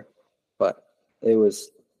up there, but it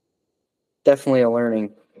was definitely a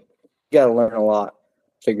learning. You got to learn a lot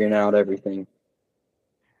figuring out everything.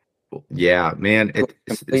 Yeah, man,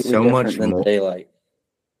 it's so much more daylight.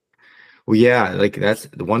 Well, yeah, like that's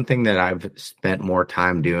the one thing that I've spent more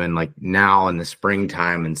time doing, like now in the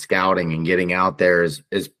springtime and scouting and getting out there is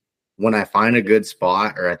when I find a good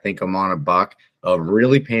spot or I think I'm on a buck, of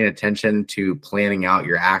really paying attention to planning out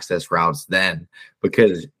your access routes then,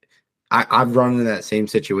 because I've run into that same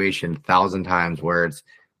situation 1,000 times where it's,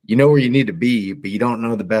 you know where you need to be, but you don't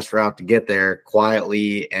know the best route to get there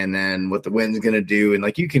quietly, and then what the wind's going to do. And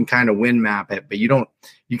like, you can kind of wind map it, but you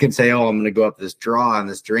can say, oh, I'm going to go up this draw and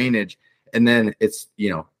this drainage. And then it's,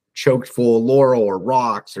 choked full of laurel or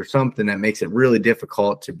rocks or something that makes it really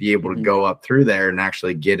difficult to be able to go up through there and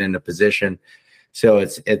actually get into position. So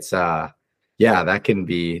that can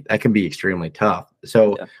be extremely tough.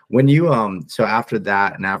 So when you, so after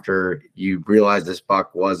that, and after you realized this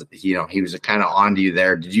buck was, he was kind of onto you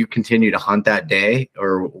there, did you continue to hunt that day,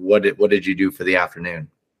 or what did you do for the afternoon?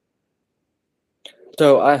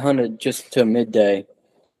 So I hunted just to midday.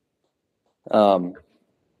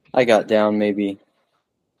 I got down maybe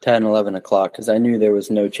 10, 11 o'clock because I knew there was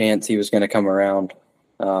no chance he was going to come around.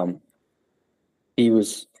 He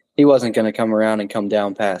wasn't going to come around and come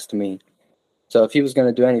down past me. So if he was going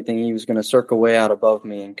to do anything, he was going to circle way out above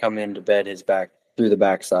me and come into bed his back through the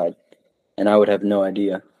backside, and I would have no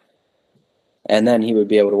idea. And then he would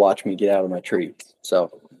be able to watch me get out of my tree.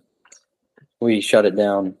 So we shut it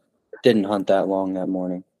down. Didn't hunt that long that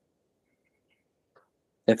morning,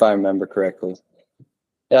 if I remember correctly.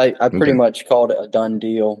 I pretty much called it a done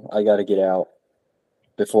deal. I got to get out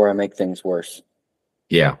before I make things worse.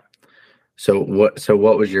 Yeah. So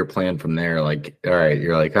what was your plan from there? Like, all right,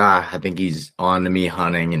 you're like, I think he's on to me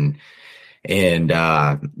hunting, and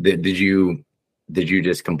did you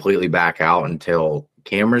just completely back out until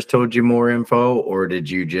cameras told you more info, or did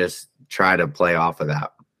you just try to play off of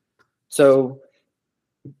that? So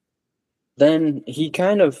then he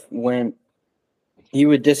kind of he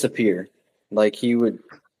would disappear. Like he would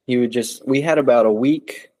just, we had about a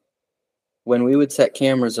week when we would set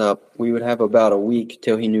cameras up, we would have about a week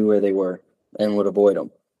till he knew where they were and would avoid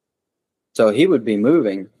them. So he would be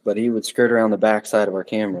moving, but he would skirt around the backside of our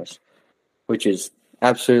cameras, which is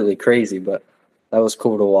absolutely crazy, but that was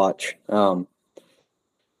cool to watch.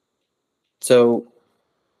 So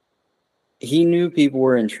he knew people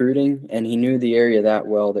were intruding, and he knew the area that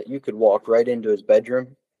well that you could walk right into his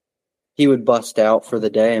bedroom. He would bust out for the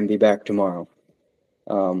day and be back tomorrow,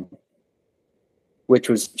 which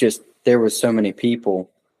was just, there was so many people,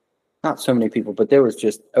 not so many people, but there was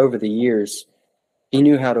just, over the years, he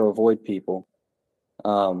knew how to avoid people,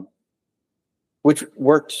 which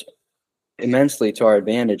worked immensely to our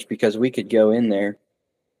advantage because we could go in there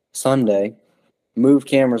Sunday, move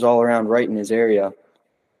cameras all around right in his area,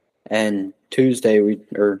 and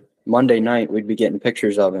Monday night we'd be getting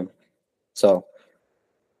pictures of him. So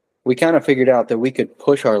we kind of figured out that we could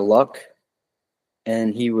push our luck,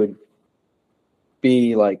 and he would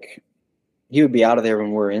be out of there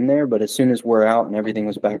when we're in there, but as soon as we're out and everything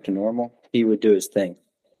was back to normal, he would do his thing.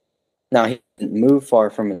 Now, he didn't move far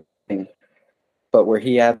from his thing, but where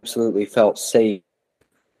he absolutely felt safe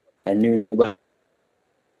and knew,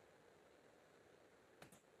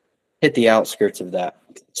 hit the outskirts of that.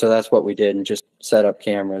 So that's what we did, and just set up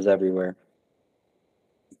cameras everywhere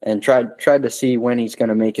and tried to see when he's going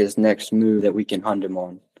to make his next move that we can hunt him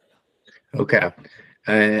on. Okay.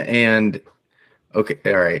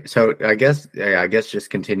 Okay. All right. So I guess just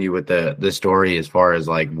continue with the story as far as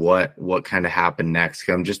like what kind of happened next.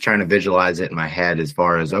 I'm just trying to visualize it in my head as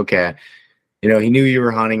far as, okay, he knew you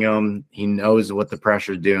were hunting him. He knows what the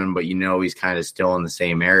pressure's doing, but he's kind of still in the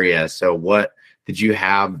same area. So what did you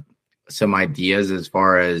have some ideas as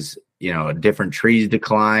far as, different trees to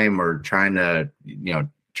climb, or trying to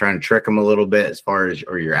trick him a little bit as far as,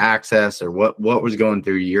 or your access, or what was going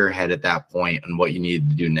through your head at that point and what you needed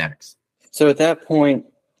to do next? So at that point,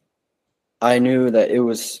 I knew that it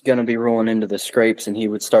was going to be rolling into the scrapes, and he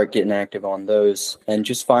would start getting active on those, and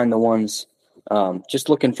just find the ones, just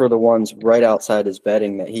looking for the ones right outside his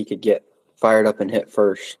bedding that he could get fired up and hit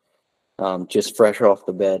first, just fresh off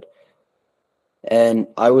the bed. And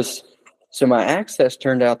so my access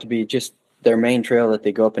turned out to be just their main trail that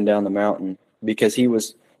they go up and down the mountain, because he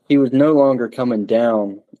was no longer coming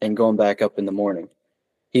down and going back up in the morning.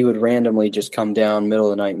 He would randomly just come down middle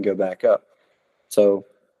of the night and go back up. So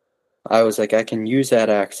I was like, I can use that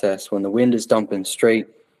access when the wind is dumping straight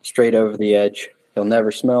over the edge. He'll never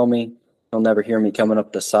smell me. He'll never hear me coming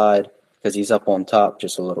up the side because he's up on top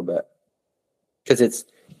just a little bit. Because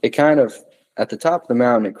it kind of, at the top of the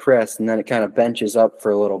mountain, it crests, and then it kind of benches up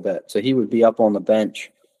for a little bit. So he would be up on the bench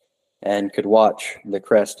and could watch the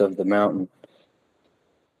crest of the mountain.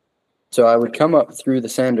 So I would come up through the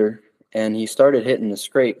center, and he started hitting the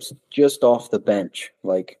scrapes just off the bench,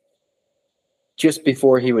 like just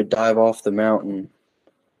before he would dive off the mountain.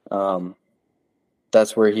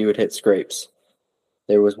 That's where he would hit scrapes.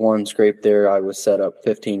 There was one scrape there. I was set up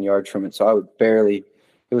 15 yards from it, so I would barely.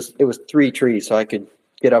 It was 3 trees, so I could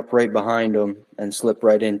get up right behind him and slip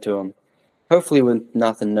right into him, hopefully with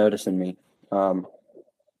nothing noticing me.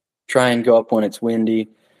 Try and go up when it's windy,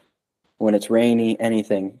 when it's rainy,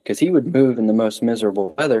 anything, because he would move in the most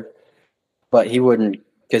miserable weather, but he wouldn't,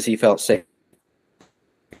 because he felt safe.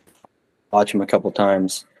 Watch him a couple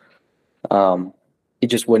times. He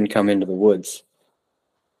just wouldn't come into the woods.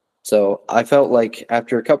 So I felt like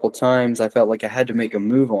after a couple times, I felt like I had to make a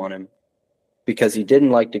move on him because he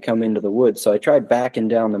didn't like to come into the woods. So I tried backing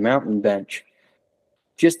down the mountain bench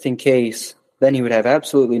just in case. Then he would have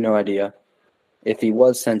absolutely no idea if he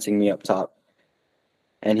was sensing me up top,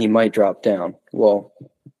 and he might drop down. Well,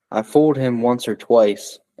 I fooled him once or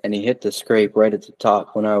twice, and he hit the scrape right at the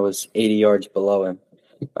top when I was 80 yards below him.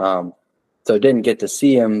 So didn't get to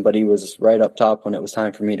see him, but he was right up top when it was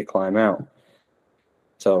time for me to climb out.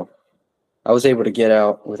 So I was able to get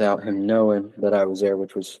out without him knowing that I was there,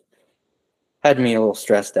 which had me a little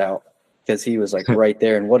stressed out because he was like right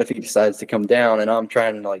there. And what if he decides to come down and I'm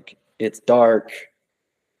trying to, it's dark.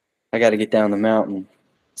 I got to get down the mountain.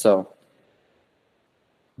 So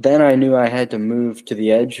then I knew I had to move to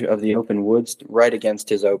the edge of the open woods right against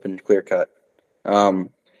his open clear cut.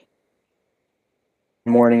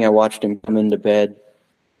 Morning, I watched him come into bed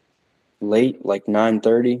late, like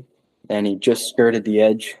 9:30, and he just skirted the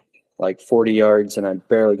edge like 40 yards, and I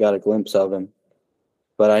barely got a glimpse of him.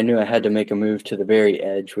 But I knew I had to make a move to the very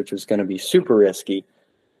edge, which was going to be super risky.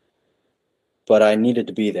 But I needed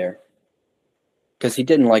to be there because he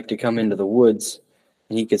didn't like to come into the woods,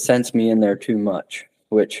 and he could sense me in there too much,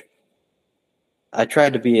 which I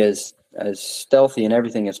tried to be as stealthy and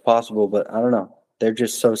everything as possible, but I don't know. They're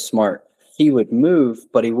just so smart. He would move,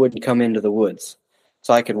 but he wouldn't come into the woods.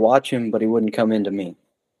 So I could watch him, but he wouldn't come into me.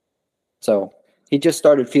 So he just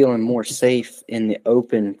started feeling more safe in the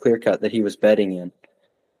open clear cut that he was bedding in.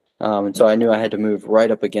 And so I knew I had to move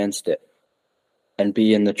right up against it and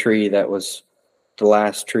be in the tree that was the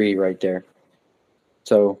last tree right there.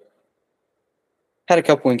 So had a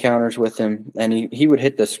couple encounters with him, and he would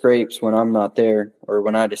hit the scrapes when I'm not there or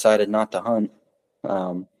when I decided not to hunt.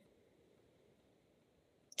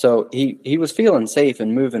 So he was feeling safe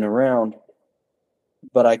and moving around,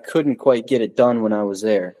 but I couldn't quite get it done when I was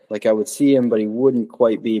there. Like I would see him, but he wouldn't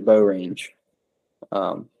quite be bow range.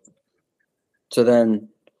 So then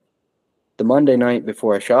the Monday night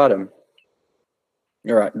before I shot him,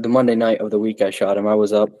 or the Monday night of the week I shot him, I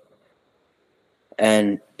was up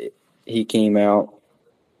and he came out.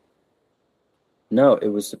 No, it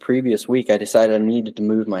was the previous week. I decided I needed to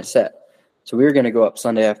move my set. So we were going to go up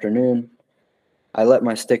Sunday afternoon. I let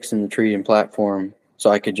my sticks in the tree and platform so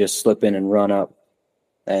I could just slip in and run up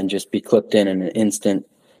and just be clipped in an instant.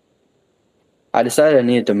 I decided I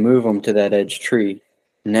needed to move him to that edge tree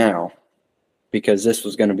now because this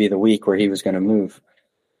was going to be the week where he was going to move.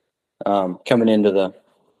 Coming into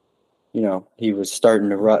he was starting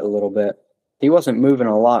to rut a little bit. He wasn't moving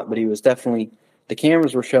a lot, but he was definitely, the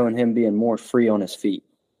cameras were showing him being more free on his feet.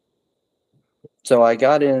 So I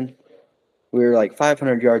got in, we were like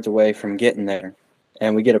 500 yards away from getting there,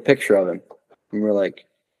 and we get a picture of him. And we're like,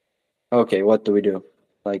 okay, what do we do?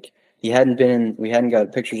 Like, we hadn't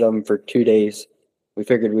got pictures of him for 2 days. We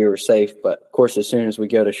figured we were safe, but of course, as soon as we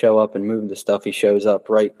go to show up and move the stuff, he shows up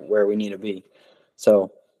right where we need to be.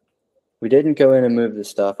 So we didn't go in and move the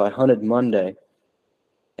stuff. I hunted Monday,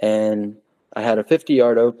 and I had a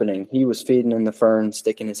 50-yard opening. He was feeding in the fern,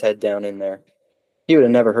 sticking his head down in there. He would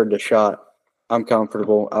have never heard the shot. I'm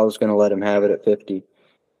comfortable. I was going to let him have it at 50.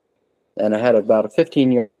 And I had about a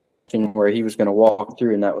 15-yard where he was going to walk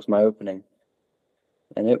through, and that was my opening.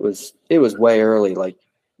 And it was way early, like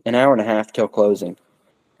an hour and a half till closing.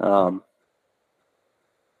 And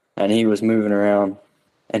he was moving around,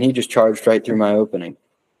 and he just charged right through my opening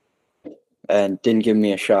and didn't give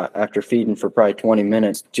me a shot after feeding for probably 20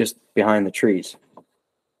 minutes just behind the trees.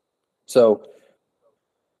 So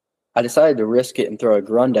I decided to risk it and throw a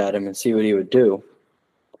grunt at him and see what he would do.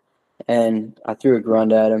 And I threw a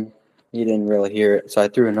grunt at him. He didn't really hear it, so I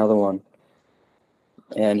threw another one.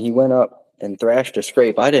 And he went up and thrashed a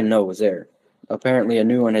scrape I didn't know was there. Apparently a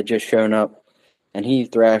new one had just shown up, and he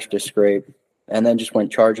thrashed a scrape and then just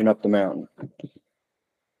went charging up the mountain,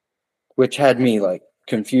 which had me like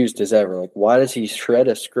confused as ever. Like, why does he shred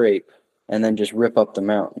a scrape and then just rip up the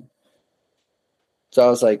mountain? So I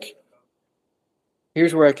was like,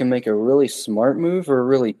 here's where I can make a really smart move or a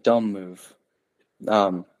really dumb move.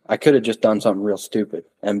 I could have just done something real stupid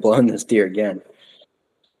and blown this deer again.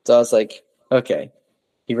 So I was like, okay.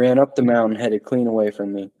 He ran up the mountain, headed clean away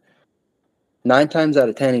from me. 9 times out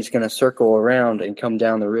of 10, he's going to circle around and come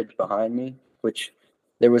down the ridge behind me, which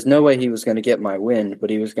there was no way he was going to get my wind, but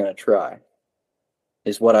he was going to try,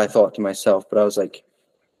 is what I thought to myself. But I was like,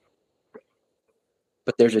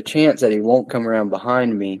 but there's a chance that he won't come around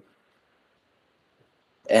behind me.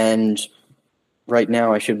 And right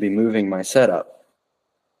now I should be moving my setup.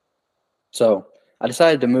 So I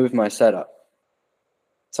decided to move my setup.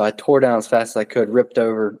 So I tore down as fast as I could, ripped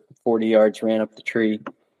over 40 yards, ran up the tree,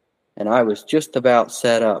 and I was just about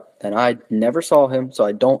set up. And I never saw him, so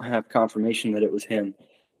I don't have confirmation that it was him.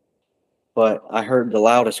 But I heard the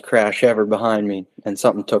loudest crash ever behind me, and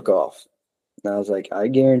something took off. And I was like, I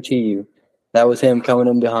guarantee you that was him coming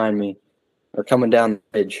in behind me or coming down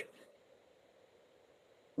the ridge.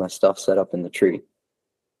 My stuff set up in the tree.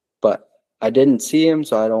 But I didn't see him,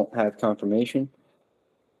 so I don't have confirmation.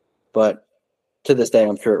 But to this day,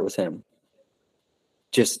 I'm sure it was him.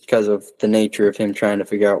 Just because of the nature of him trying to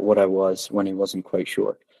figure out what I was when he wasn't quite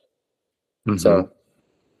sure. Mm-hmm. So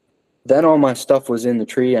then all my stuff was in the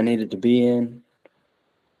tree I needed to be in,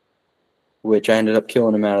 which I ended up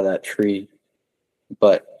killing him out of that tree.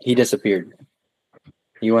 But he disappeared.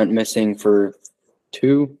 He went missing for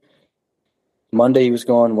 2. Monday he was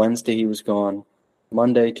gone. Wednesday he was gone.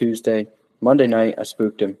 Monday, Tuesday. Monday night I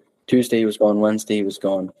spooked him. Tuesday he was gone. Wednesday he was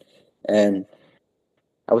gone. And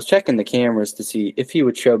I was checking the cameras to see if he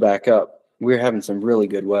would show back up. We were having some really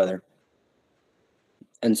good weather.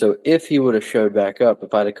 And so if he would have showed back up,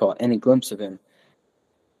 if I'd have caught any glimpse of him,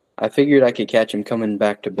 I figured I could catch him coming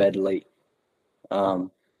back to bed late.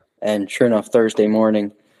 And sure enough, Thursday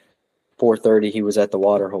morning, 4:30, he was at the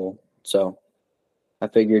water hole. So I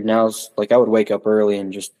figured I would wake up early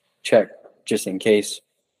and just check just in case.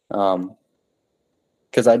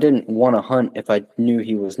 because I didn't want to hunt if I knew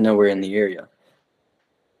he was nowhere in the area.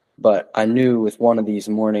 But I knew with one of these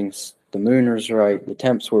mornings, the moon was right, the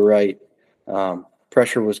temps were right,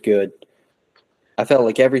 pressure was good. I felt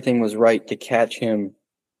like everything was right to catch him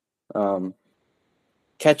coming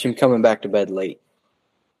back to bed late.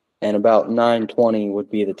 And about 9:20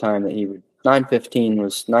 would be the time that he would.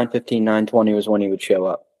 9:20 was when he would show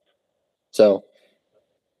up. So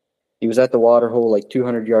he was at the water hole like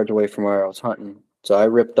 200 yards away from where I was hunting. So I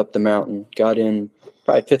ripped up the mountain, got in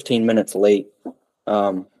probably 15 minutes late.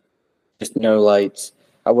 Just no lights.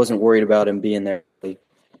 I wasn't worried about him being there.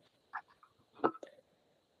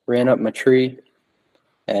 Ran up my tree,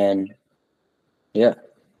 and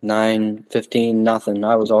 9:15, nothing.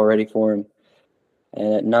 I was all ready for him.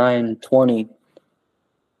 And at 9:20,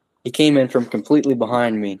 he came in from completely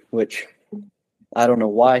behind me, which I don't know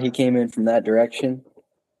why he came in from that direction,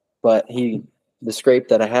 but the scrape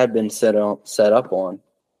that I had been set up on,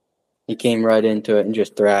 he came right into it and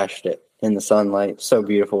just thrashed it in the sunlight. So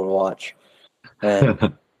beautiful to watch.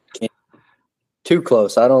 And too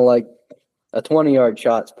close. I don't like a 20-yard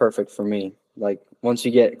shot's perfect for me. Like once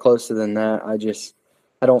you get closer than that, I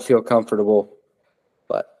don't feel comfortable.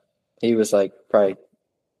 But he was like probably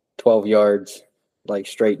 12 yards, like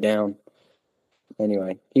straight down.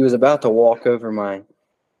 Anyway, he was about to walk over my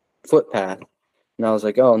footpath, and I was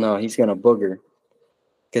like, oh no, he's gonna booger,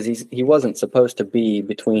 because he wasn't supposed to be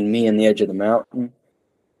between me and the edge of the mountain,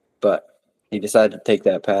 but he decided to take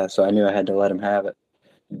that path, so I knew I had to let him have it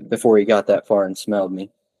before he got that far and smelled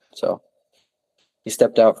me. So he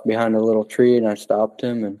stepped out behind a little tree, and I stopped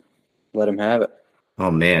him and let him have it.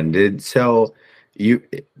 Oh man, so you,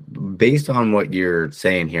 based on what you're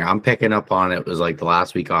saying here, I'm picking up on it was like the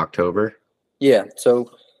last week of October. Yeah,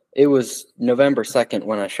 so it was November 2nd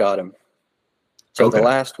when I shot him. So Okay. the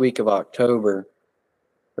last week of October,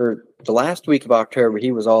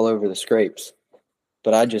 he was all over the scrapes.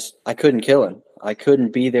 But I couldn't kill him. I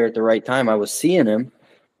couldn't be there at the right time. I was seeing him,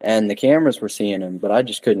 and the cameras were seeing him, but I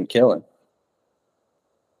just couldn't kill him.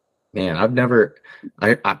 Man,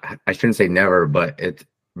 I shouldn't say never, but it's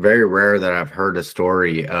very rare that I've heard a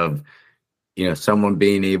story of, someone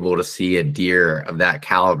being able to see a deer of that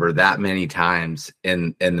caliber that many times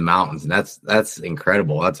in the mountains. And that's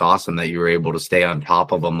incredible. That's awesome that you were able to stay on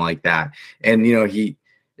top of them like that. And,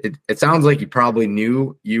 it sounds like he probably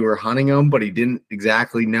knew you were hunting him, but he didn't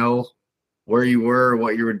exactly know where you were,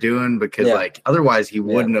 what you were doing, because otherwise he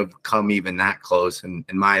wouldn't have come even that close, in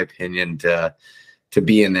my opinion, to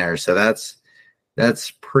be in there. So that's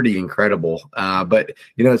pretty incredible. But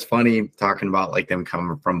it's funny talking about like them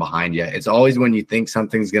coming from behind you. It's always when you think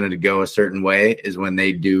something's going to go a certain way is when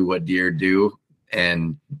they do what deer do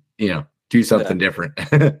and, do something different.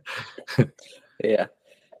 Yeah.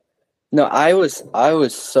 No, I was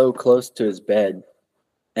so close to his bed,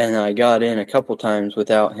 and I got in a couple times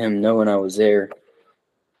without him knowing I was there,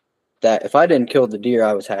 that if I didn't kill the deer,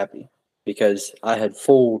 I was happy, because I had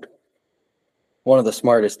fooled one of the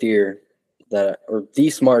smartest deer the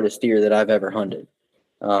smartest deer that I've ever hunted.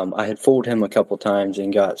 I had fooled him a couple times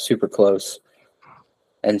and got super close.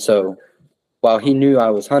 And so while he knew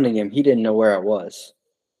I was hunting him, he didn't know where I was.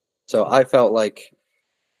 So I felt like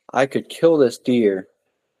I could kill this deer.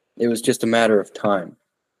 It was just a matter of time.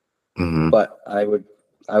 Mm-hmm. But I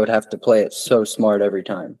would have to play it so smart every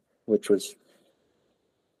time, which was,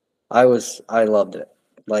 I loved it.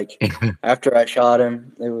 Like after I shot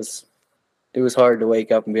him, it was hard to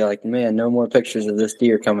wake up and be like, man, no more pictures of this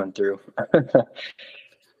deer coming through.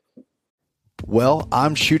 Well,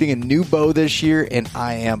 I'm shooting a new bow this year, and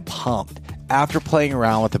I am pumped. After playing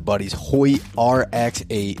around with a buddy's Hoyt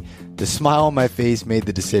RX8, the smile on my face made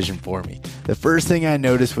the decision for me. The first thing I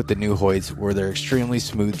noticed with the new Hoyts were their extremely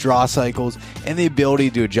smooth draw cycles and the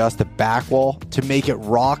ability to adjust the back wall to make it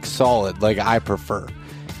rock solid like I prefer.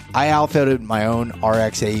 I outfitted my own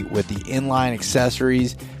RX8 with the inline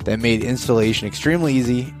accessories that made installation extremely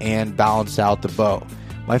easy and balanced out the bow.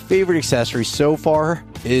 My favorite accessory so far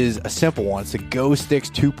is a simple one. It's the Go Sticks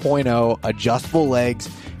 2.0 adjustable legs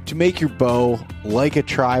to make your bow like a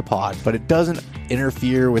tripod, but it doesn't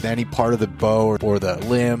interfere with any part of the bow or the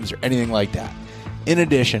limbs or anything like that. In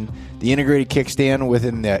addition, the integrated kickstand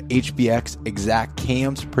within the HBX Exact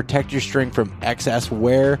cams protect your string from excess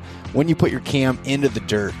wear when you put your cam into the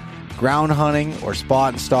dirt. Ground hunting or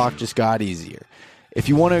spot and stalk just got easier. If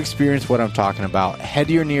you want to experience what I'm talking about, head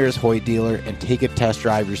to your nearest Hoyt dealer and take a test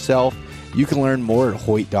drive yourself. You can learn more at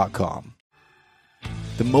Hoyt.com.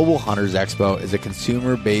 The Mobile Hunters Expo is a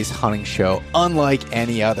consumer-based hunting show unlike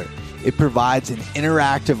any other. It provides an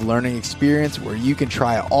interactive learning experience where you can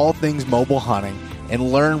try all things mobile hunting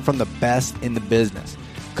and learn from the best in the business.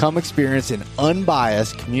 Come experience an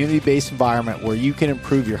unbiased, community-based environment where you can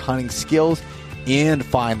improve your hunting skills and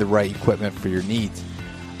find the right equipment for your needs.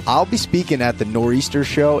 I'll be speaking at the Nor'easter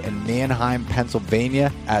Show in Manheim,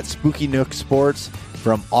 Pennsylvania at Spooky Nook Sports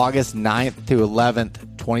from August 9th to 11th,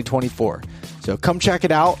 2024. So come check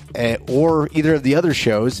it out, or either of the other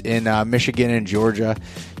shows in Michigan and Georgia.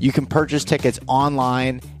 You can purchase tickets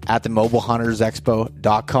online at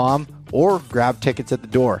themobilehuntersexpo.com or grab tickets at the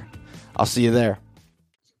door. I'll see you there.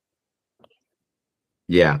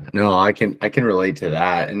 Yeah, no, I can relate to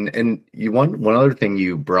that. And one other thing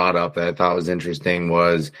you brought up that I thought was interesting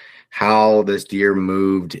was how this deer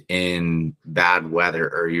moved in bad weather,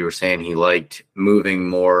 or you were saying he liked moving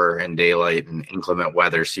more in daylight and inclement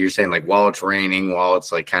weather. So you're saying like while it's raining, while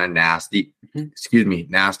it's like kind of nasty,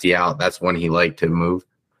 nasty out, that's when he liked to move.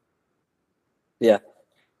 Yeah.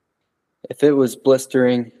 If it was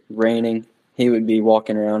blistering, raining, he would be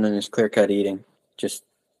walking around in his clear cut eating.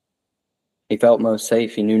 He felt most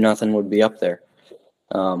safe. He knew nothing would be up there,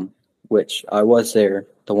 which I was there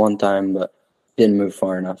the one time, but didn't move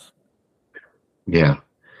far enough. Yeah.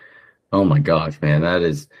 Oh my gosh, man, that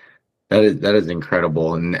is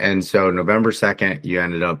incredible. And so November 2nd, you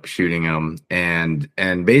ended up shooting him, and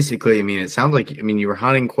basically, I mean, it sounds like, I mean, you were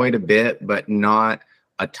hunting quite a bit, but not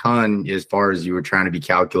a ton as far as you were trying to be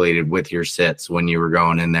calculated with your sits when you were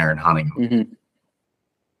going in there and hunting them. Mm-hmm.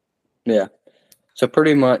 Yeah. So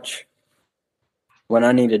pretty much, when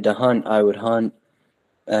I needed to hunt, I would hunt.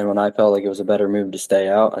 And when I felt like it was a better move to stay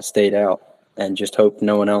out, I stayed out and just hoped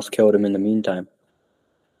no one else killed him in the meantime.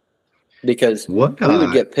 Because we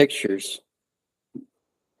would get pictures.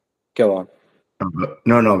 Go on.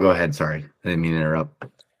 No, go ahead. Sorry. I didn't mean to interrupt.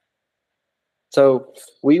 So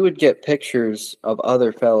we would get pictures of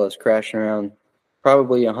other fellas crashing around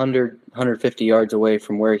probably 100, 150 yards away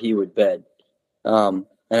from where he would bed. And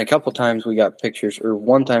a couple times we got pictures, or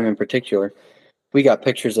one time in particular, we got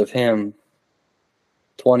pictures of him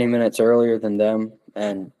 20 minutes earlier than them,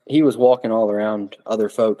 and he was walking all around other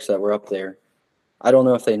folks that were up there. I don't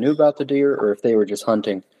know if they knew about the deer or if they were just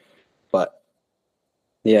hunting, but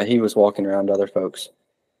yeah, he was walking around other folks.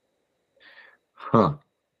 Huh.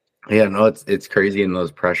 Yeah, no, it's crazy in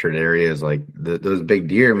those pressured areas, like those big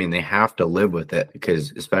deer. I mean, they have to live with it,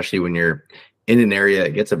 because especially when you're in an area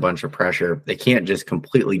that gets a bunch of pressure, they can't just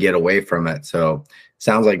completely get away from it. So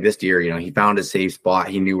sounds like this deer, he found a safe spot.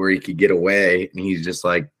 He knew where he could get away, and he's just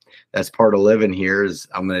like, that's part of living here, is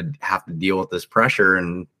I'm going to have to deal with this pressure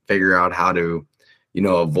and figure out how to,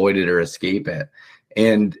 avoid it or escape it.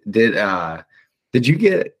 And did you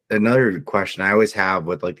get another question I always have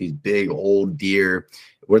with like these big old deer?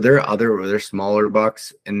 Were there smaller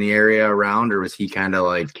bucks in the area around, or was he kind of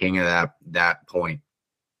like king of that point?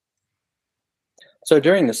 So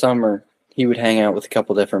during the summer, he would hang out with a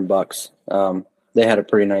couple different bucks. They had a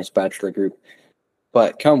pretty nice bachelor group.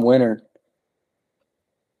 But come winter,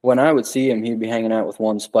 when I would see him, he'd be hanging out with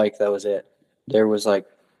one spike. That was it. There was like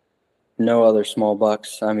no other small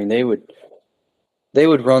bucks. I mean, they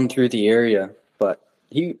would run through the area, but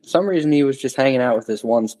some reason he was just hanging out with this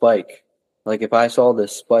one spike. Like if I saw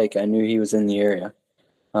this spike, I knew he was in the area.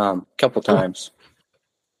 Couple times.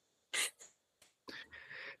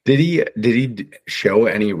 Did he show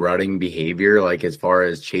any rutting behavior, like as far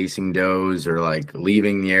as chasing does or like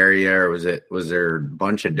leaving the area, or was there a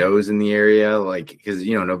bunch of does in the area? Like, because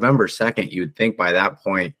November 2nd, you'd think by that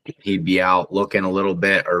point he'd be out looking a little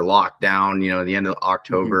bit, or locked down. The end of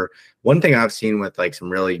October. Mm-hmm. One thing I've seen with like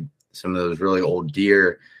some of those really old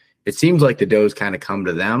deer, it seems like the does kind of come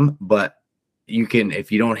to them, but you can,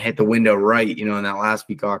 if you don't hit the window right, in that last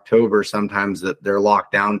week of October, sometimes they're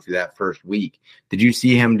locked down through that first week. Did you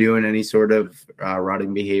see him doing any sort of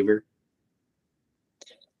rutting behavior?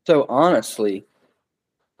 So honestly,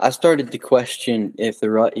 I started to question if the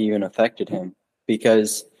rut even affected him,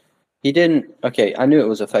 because he didn't. Okay, I knew it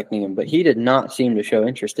was affecting him, but he did not seem to show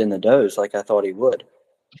interest in the does like I thought he would.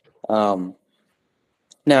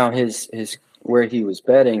 Now his where he was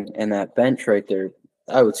bedding and that bench right there,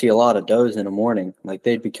 I would see a lot of does in the morning. Like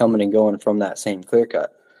they'd be coming and going from that same clear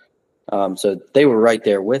cut. So they were right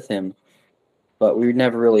there with him, but we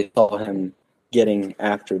never really saw him getting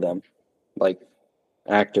after them, like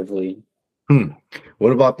actively.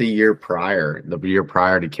 What about the year prior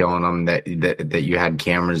to killing them that you had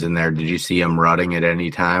cameras in there? Did you see him rutting at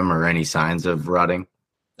any time, or any signs of rutting?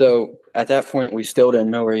 So at that point, we still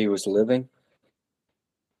didn't know where he was living.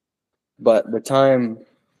 But the time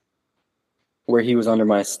where he was under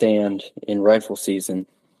my stand in rifle season,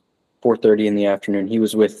 4:30 in the afternoon, he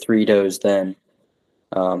was with 3 does then,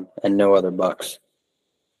 and no other bucks.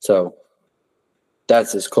 So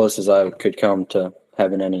that's as close as I could come to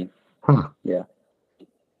having any. Huh. Yeah.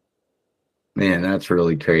 Man, that's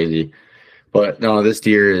really crazy. But no, this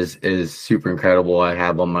deer is super incredible. I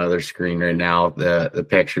have on my other screen right now the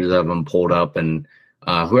pictures of him pulled up, and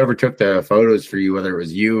whoever took the photos for you, whether it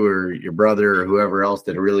was you or your brother or whoever else,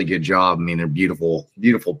 did a really good job. I mean, they're beautiful,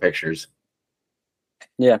 beautiful pictures.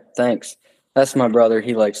 Yeah, thanks. That's my brother.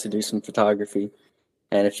 He likes to do some photography.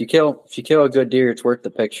 And if you kill a good deer, it's worth the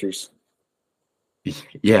pictures.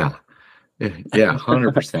 Yeah, yeah,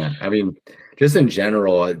 100%. I mean, just in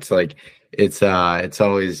general, it's like it's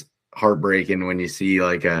always heartbreaking when you see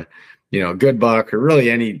like a good buck or really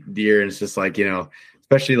any deer, and it's just like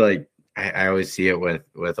especially like I always see it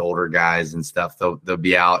with older guys and stuff. They'll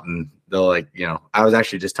be out and they'll like I was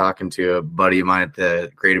actually just talking to a buddy of mine at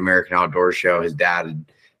the Great American Outdoor Show. His dad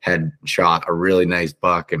had shot a really nice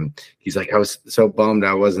buck, and he's like, I was so bummed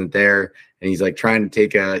I wasn't there, and he's like trying to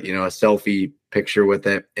take a selfie picture with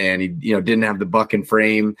it, and he didn't have the buck in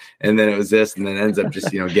frame, and then it was this, and then ends up just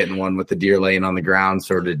getting one with the deer laying on the ground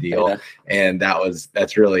sort of deal. Yeah. And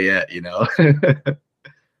that's really it.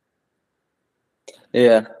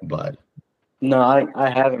 Yeah. But No, I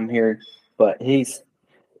have him here, but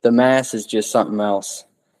the mass is just something else.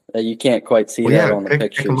 You can't quite see that on the pick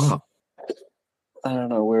him pictures. up. I don't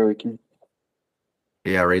know where we can.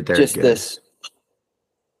 Yeah, right there. Just this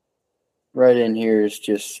right in here is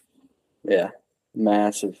just,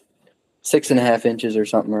 massive. 6.5 inches or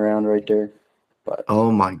something around right there. But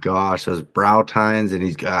oh my gosh, those brow tines, and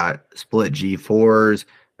he's got split G4s,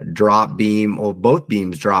 a drop beam. Well, both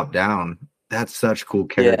beams drop down. That's such cool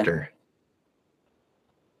character. Yeah.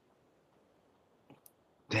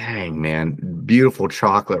 Dang, man. Beautiful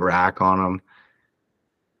chocolate rack on him.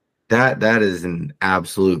 That is an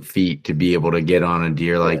absolute feat to be able to get on a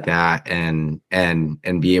deer like that and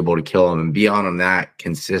be able to kill him and be on him that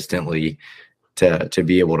consistently to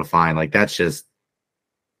be able to find. Like, that's just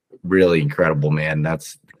really incredible, man.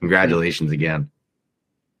 That's congratulations again.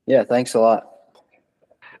 Yeah, thanks a lot.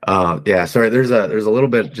 Sorry, there's a little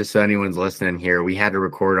bit, just so anyone's listening here, we had to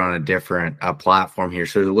record on a different platform here,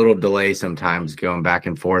 so there's a little delay sometimes going back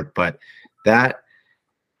and forth, but what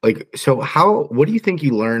do you think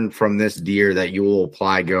you learned from this deer that you will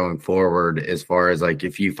apply going forward, as far as like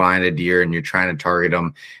if you find a deer and you're trying to target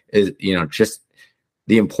them, is just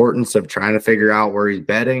the importance of trying to figure out where he's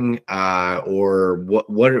bedding, or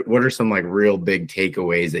what are some like real big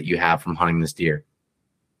takeaways that you have from hunting this deer?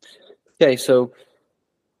 Okay, so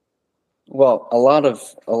a lot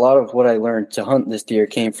of what I learned to hunt this deer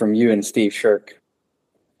came from you and Steve Shirk,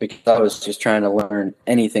 because I was just trying to learn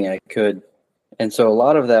anything I could. And so a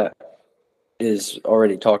lot of that is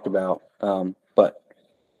already talked about, but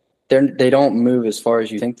they don't move as far as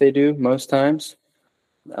you think they do most times.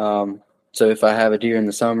 So if I have a deer in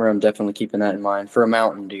the summer, I'm definitely keeping that in mind for a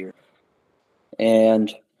mountain deer. And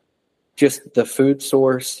just the food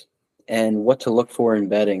source and what to look for in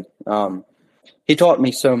bedding. He taught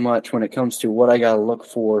me so much when it comes to what I got to look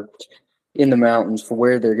for in the mountains for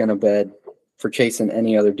where they're going to bed for chasing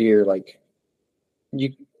any other deer. Like,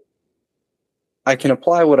 I can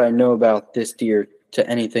apply what I know about this deer to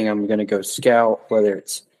anything I'm going to go scout, whether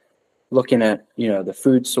it's looking at, the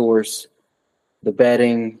food source, the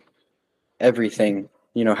bedding, everything,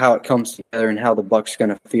 how it comes together and how the buck's going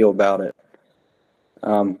to feel about it.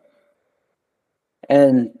 And,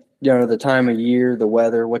 the time of year, the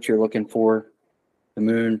weather, what you're looking for, the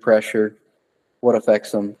moon, pressure, what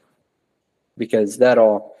affects them, because that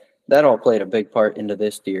all played a big part into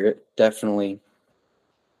this deer. It definitely,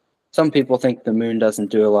 some people think the moon doesn't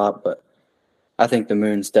do a lot, but I think the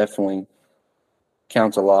moon's definitely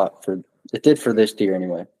counts a lot it did for this deer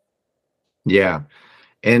anyway. Yeah.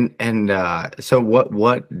 And so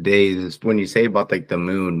what days, when you say about like the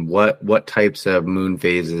moon, what types of moon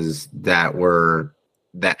phases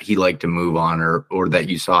that he liked to move on, or that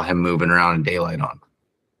you saw him moving around in daylight on?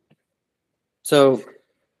 So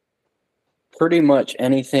pretty much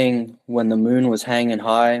anything when the moon was hanging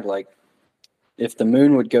high, like if the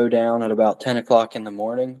moon would go down at about 10 o'clock in the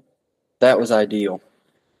morning, that was ideal.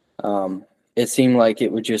 It seemed like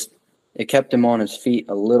it kept him on his feet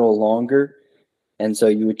a little longer. And so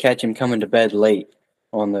you would catch him coming to bed late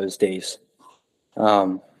on those days.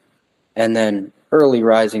 And then early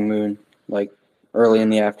rising moon, like early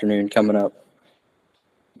in the afternoon coming up,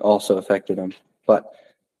 also affected him. But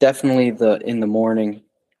definitely in the morning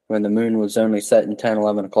when the moon was only setting 10,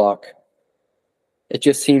 11 o'clock, it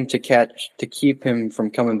just seemed to keep him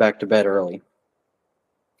from coming back to bed early.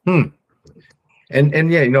 And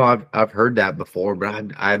yeah, I've heard that before,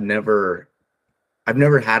 but I've never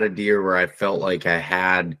had a deer where I felt like I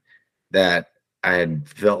had that had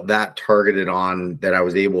felt that targeted on, that I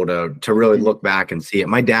was able to really look back and see it.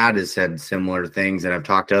 My dad has said similar things, and I've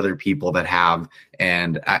talked to other people that have,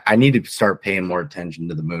 and I need to start paying more attention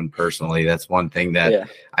to the moon personally. That's one thing that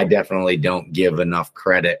I definitely don't give enough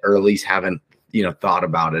credit, or at least haven't, thought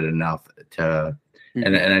about it enough to.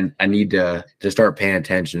 And I need to start paying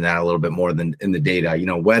attention to that a little bit more than in the data.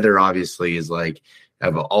 Weather obviously is like,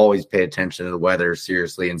 I've always paid attention to the weather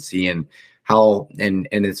seriously, and seeing how, and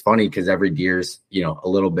it's funny because every deer's, a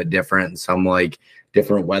little bit different, and some like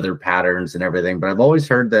different weather patterns and everything. But I've always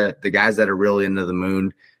heard that the guys that are really into the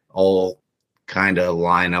moon all kind of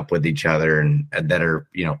line up with each other, and that are,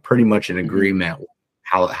 pretty much in agreement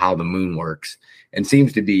how the moon works, and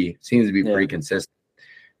seems to be pretty consistent.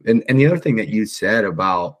 And the other thing that you said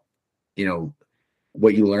about,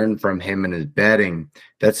 what you learned from him and his bedding,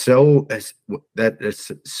 that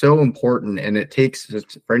is so important. And it takes,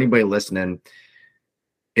 for anybody listening,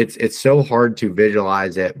 it's so hard to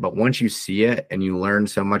visualize it, but once you see it and you learn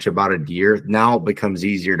so much about a deer, now it becomes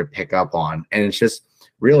easier to pick up on. And it's just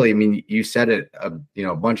really, I mean, you said it, a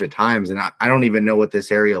bunch of times, and I don't even know what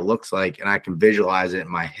this area looks like, and I can visualize it in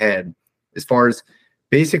my head. As far as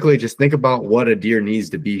basically just think about what a deer needs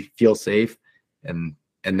to feel safe, and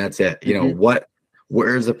that's it.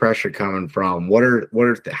 Where's the pressure coming from?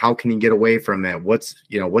 How can he get away from it? What's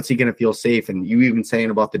he going to feel safe? And you even saying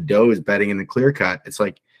about the does bedding in the clear cut, it's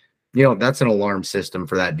like, that's an alarm system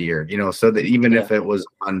for that deer, so that even if it was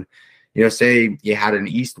on, say you had an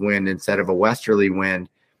east wind instead of a westerly wind,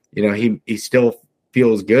 he still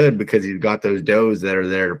feels good because he's got those does that are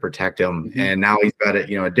there to protect him. And now he's got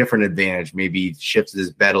a different advantage. Maybe he shifts his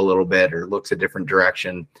bed a little bit or looks a different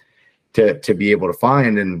direction to be able to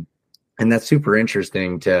find. And that's super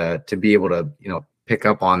interesting to be able to, pick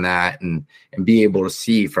up on that and be able to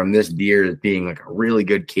see from this deer as being like a really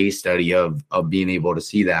good case study of being able to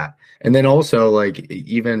see that. And then also, like,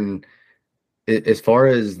 even as far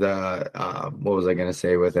as the, what was I going to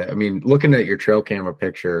say with it? I mean, looking at your trail camera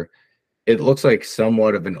picture, it looks like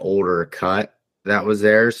somewhat of an older cut that was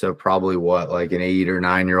there. So probably like an 8 or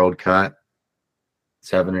 9 year old cut,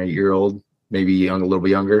 7 or 8 year old, maybe young, a little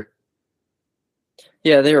bit younger.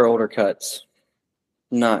 Yeah, they were older cuts,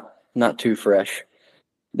 not too fresh.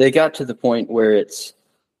 They got to the point where it's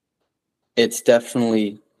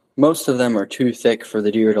definitely, most of them are too thick for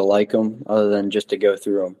the deer to like them, other than just to go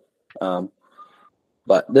through them.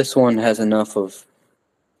 But this one has enough of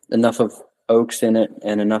oaks in it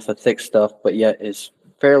and enough of thick stuff, but yet is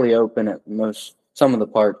fairly open at some of the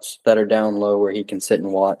parts that are down low where he can sit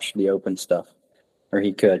and watch the open stuff, or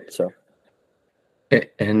he could. So.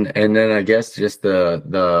 And then I guess just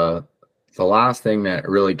the last thing that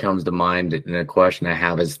really comes to mind in a question I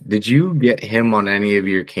have is, did you get him on any of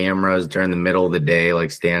your cameras during the middle of the day,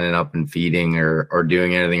 like standing up and feeding or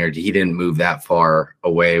doing anything, or he didn't move that far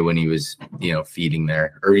away when he was, feeding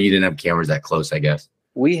there, or you didn't have cameras that close, I guess?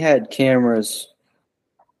 We had cameras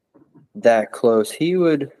that close. He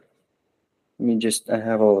would, I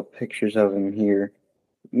have all the pictures of him here.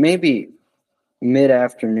 Maybe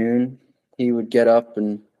mid-afternoon, he would get up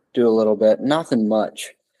and do a little bit. Nothing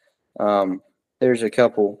much. There was a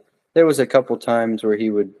couple times where he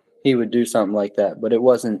would do something like that, but it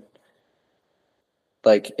wasn't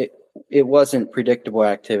like it wasn't predictable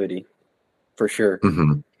activity for sure.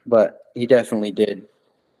 But he definitely did.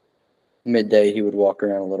 Midday, he would walk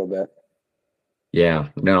around a little bit. Yeah,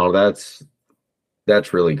 no, that's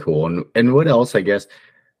really cool. And what else, I guess,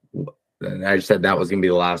 I said that was going to be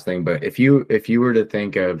the last thing, but if you were to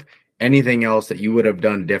think of anything else that you would have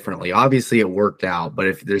done differently, obviously it worked out, but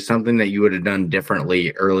if there's something that you would have done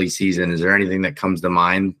differently early season, is there anything that comes to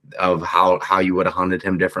mind of how you would have hunted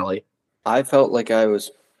him differently? I felt like I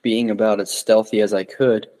was being about as stealthy as I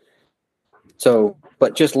could. So,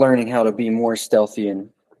 but just learning how to be more stealthy and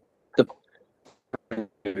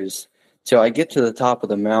so I get to the top of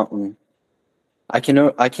the mountain. I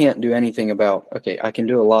can't do anything about, I can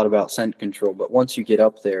do a lot about scent control, but once you get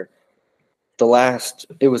up there,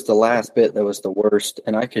 it was the last bit that was the worst,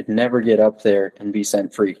 and I could never get up there and be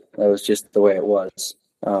scent free. That was just the way it was.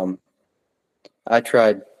 I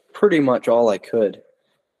tried pretty much all I could.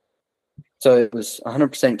 So it was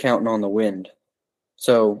 100% counting on the wind.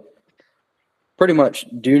 So pretty much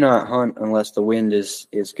do not hunt unless the wind is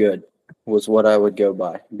good, was what I would go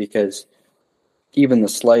by, because even the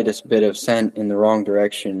slightest bit of scent in the wrong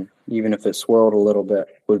direction, even if it swirled a little bit,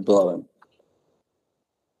 would blow him.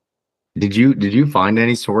 Did you find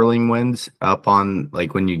any swirling winds up on,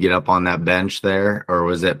 like, when you get up on that bench there, or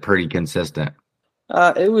was it pretty consistent?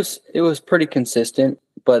 It was pretty consistent,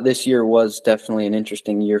 but this year was definitely an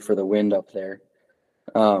interesting year for the wind up there.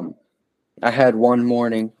 I had one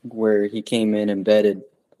morning where he came in and bedded,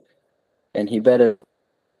 and he bedded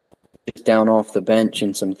down off the bench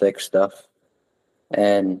in some thick stuff.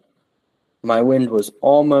 And my wind was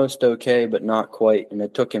almost okay, but not quite. And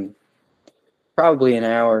it took him probably an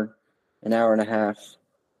hour and a half.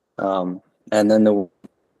 And then the wind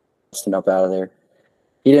up out of there.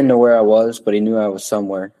 He didn't know where I was, but he knew I was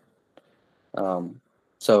somewhere.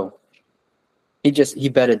 So he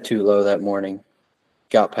bedded too low that morning,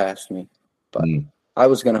 got past me. But I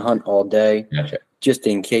was going to hunt all day, just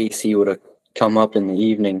in case he would have come up in the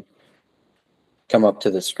evening, come up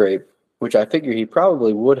to the scrape, which I figure he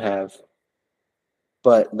probably would have.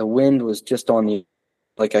 But the wind was just on the,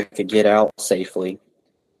 like I could get out safely.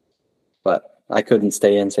 But I couldn't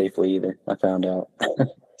stay in safely either, I found out.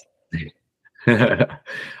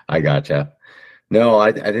 I gotcha. No,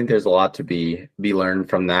 I think there's a lot to be learned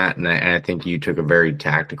from that, and I think you took a very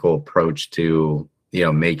tactical approach to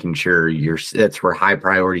making sure your sits were high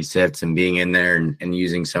priority sits and being in there and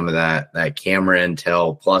using some of that camera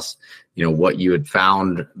intel plus what you had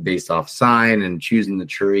found based off sign and choosing the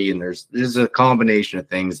tree, and there's a combination of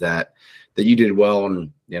things that you did well,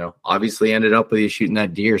 and obviously ended up with you shooting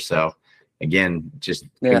that deer. So again, just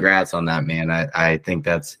congrats on that, man. I think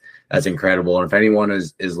that's incredible. And if anyone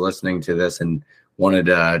is listening to this and wanted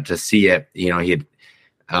to see it, he had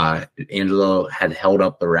Angelo had held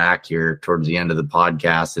up the rack here towards the end of the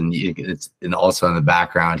podcast, and it's also in the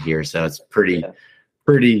background here, so it's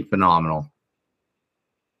pretty phenomenal.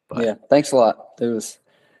 But. Yeah, thanks a lot. It was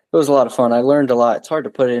a lot of fun. I learned a lot. It's hard to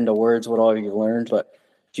put it into words what all you learned, but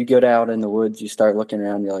if you get out in the woods, you start looking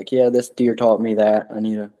around, you're like, yeah, this deer taught me that. I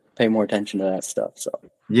need to pay more attention to that stuff. So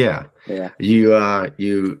yeah.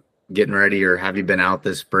 You getting ready, or have you been out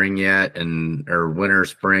this spring yet, or winter,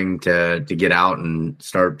 spring to get out and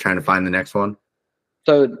start trying to find the next one?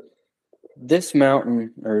 So this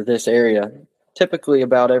mountain or this area typically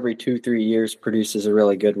about every 2-3 years produces a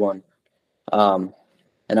really good one.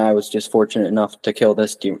 And I was just fortunate enough to kill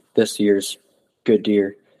this year's good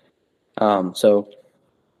deer. So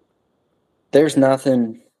there's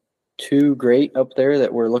nothing too great up there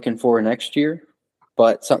that we're looking for next year,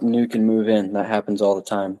 but something new can move in. That happens all the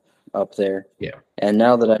time up there. Yeah. And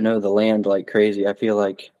now that I know the land like crazy, I feel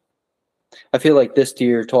like this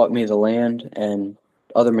deer taught me the land, and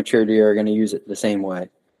other mature deer are going to use it the same way,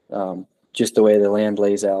 just the way the land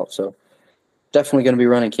lays out. So definitely going to be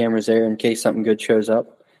running cameras there in case something good shows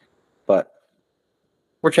up. But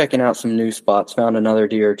we're checking out some new spots. Found another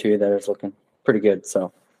deer or two that is looking pretty good. So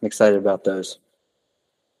I'm excited about those.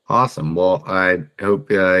 Awesome. Well, I hope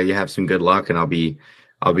you have some good luck, and I'll be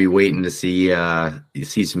waiting to see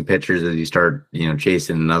some pictures as you start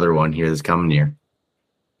chasing another one here this coming year.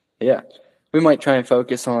 Yeah, we might try and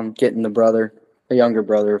focus on getting a younger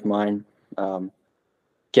brother of mine,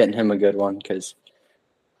 getting him a good one, because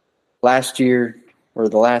last year or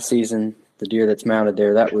the last season, the deer that's mounted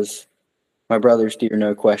there, that was my brother's deer,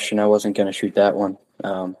 no question. I wasn't going to shoot that one.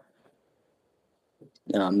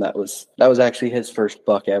 That was actually his first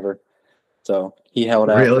buck ever. So he held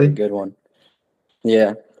out for a good one.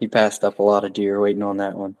 Yeah, he passed up a lot of deer waiting on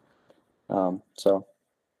that one. So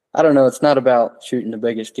I don't know. It's not about shooting the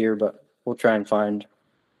biggest deer, but we'll try and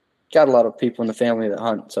got a lot of people in the family that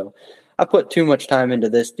hunt. So I put too much time into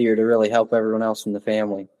this deer to really help everyone else in the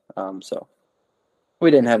family. So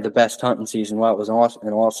we didn't have the best hunting season. While it was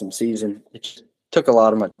an awesome season, it just took a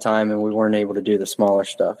lot of my time, and we weren't able to do the smaller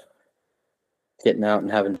stuff, getting out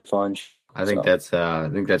and having fun. I think that's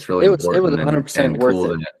really important. It was 100%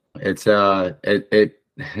 worth it. It's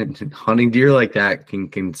hunting deer like that can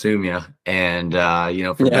consume you, and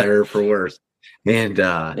for better or for worse. And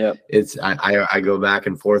it's I go back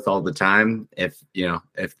and forth all the time. If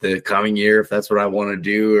the coming year, if that's what I want to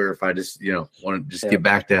do, or if I just want to just get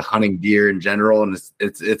back to hunting deer in general, and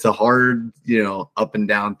it's a hard up and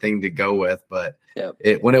down thing to go with, but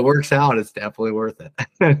when it works out, it's definitely worth it.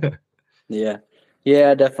 Yeah,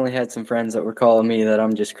 I definitely had some friends that were calling me that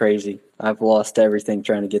I'm just crazy. I've lost everything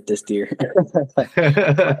trying to get this deer.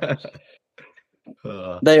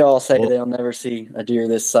 They all say they'll never see a deer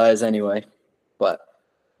this size anyway. But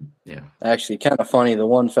yeah, actually kind of funny, the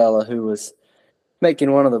one fella who was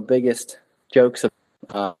making one of the biggest jokes of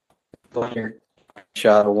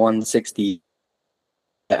shot a 160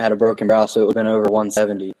 that had a broken brow, so it would have been over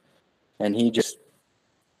 170. And he just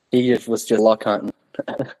was just luck hunting.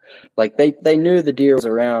 Like they knew the deer was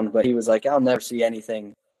around, but he was like, I'll never see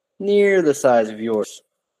anything near the size of yours.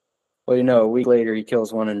 Well, a week later he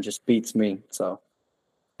kills one and just beats me. So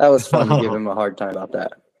that was fun to give him a hard time about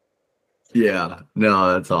that. Yeah,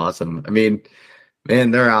 no, that's awesome. I mean,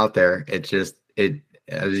 man, they're out there. It's just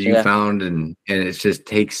as you found, and it just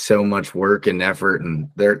takes so much work and effort, and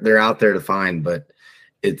they're out there to find, but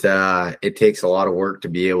it takes a lot of work to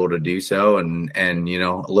be able to do so, and you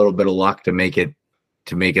know, a little bit of luck to make it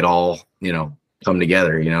all, you know, come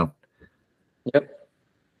together, you know. Yep.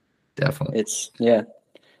 Definitely.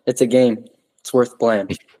 It's a game. It's worth playing.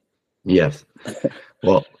 Yes.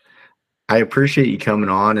 Well, I appreciate you coming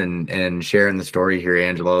on and sharing the story here,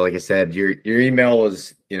 Angelo. Like I said, your email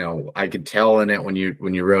was, you know, I could tell in it when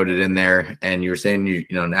you wrote it in there, and you were saying you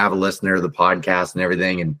know, an avid listener of the podcast and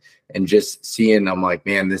everything, and just seeing, I'm like,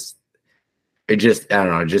 man, it just, I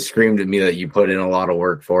don't know, it just screamed at me that you put in a lot of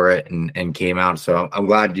work for it and came out. So I'm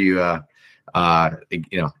glad you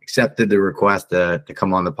you know, accepted the request to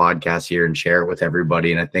come on the podcast here and share it with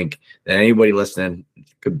everybody. And I think that anybody listening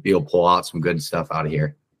could be able to pull out some good stuff out of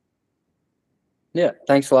here. Yeah,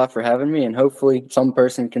 thanks a lot for having me, and hopefully some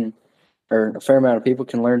person can, or a fair amount of people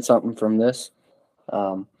can learn something from this.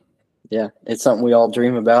 Yeah, it's something we all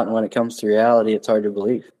dream about, and when it comes to reality, it's hard to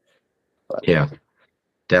believe. But, yeah,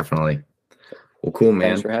 definitely. Well, cool, man.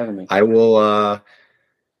 Thanks for having me. I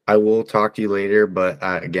will talk to you later, but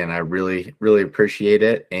again, I really, really appreciate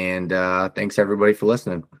it, and thanks everybody for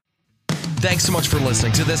listening. Thanks so much for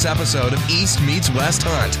listening to this episode of East Meets West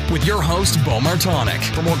Hunt with your host, Bo Martonic.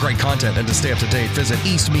 For more great content and to stay up to date, visit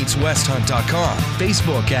eastmeetswesthunt.com,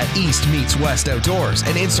 Facebook at East Meets West Outdoors,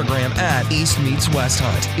 and Instagram at East Meets West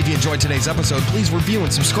Hunt. If you enjoyed today's episode, please review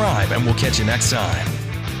and subscribe, and we'll catch you next time.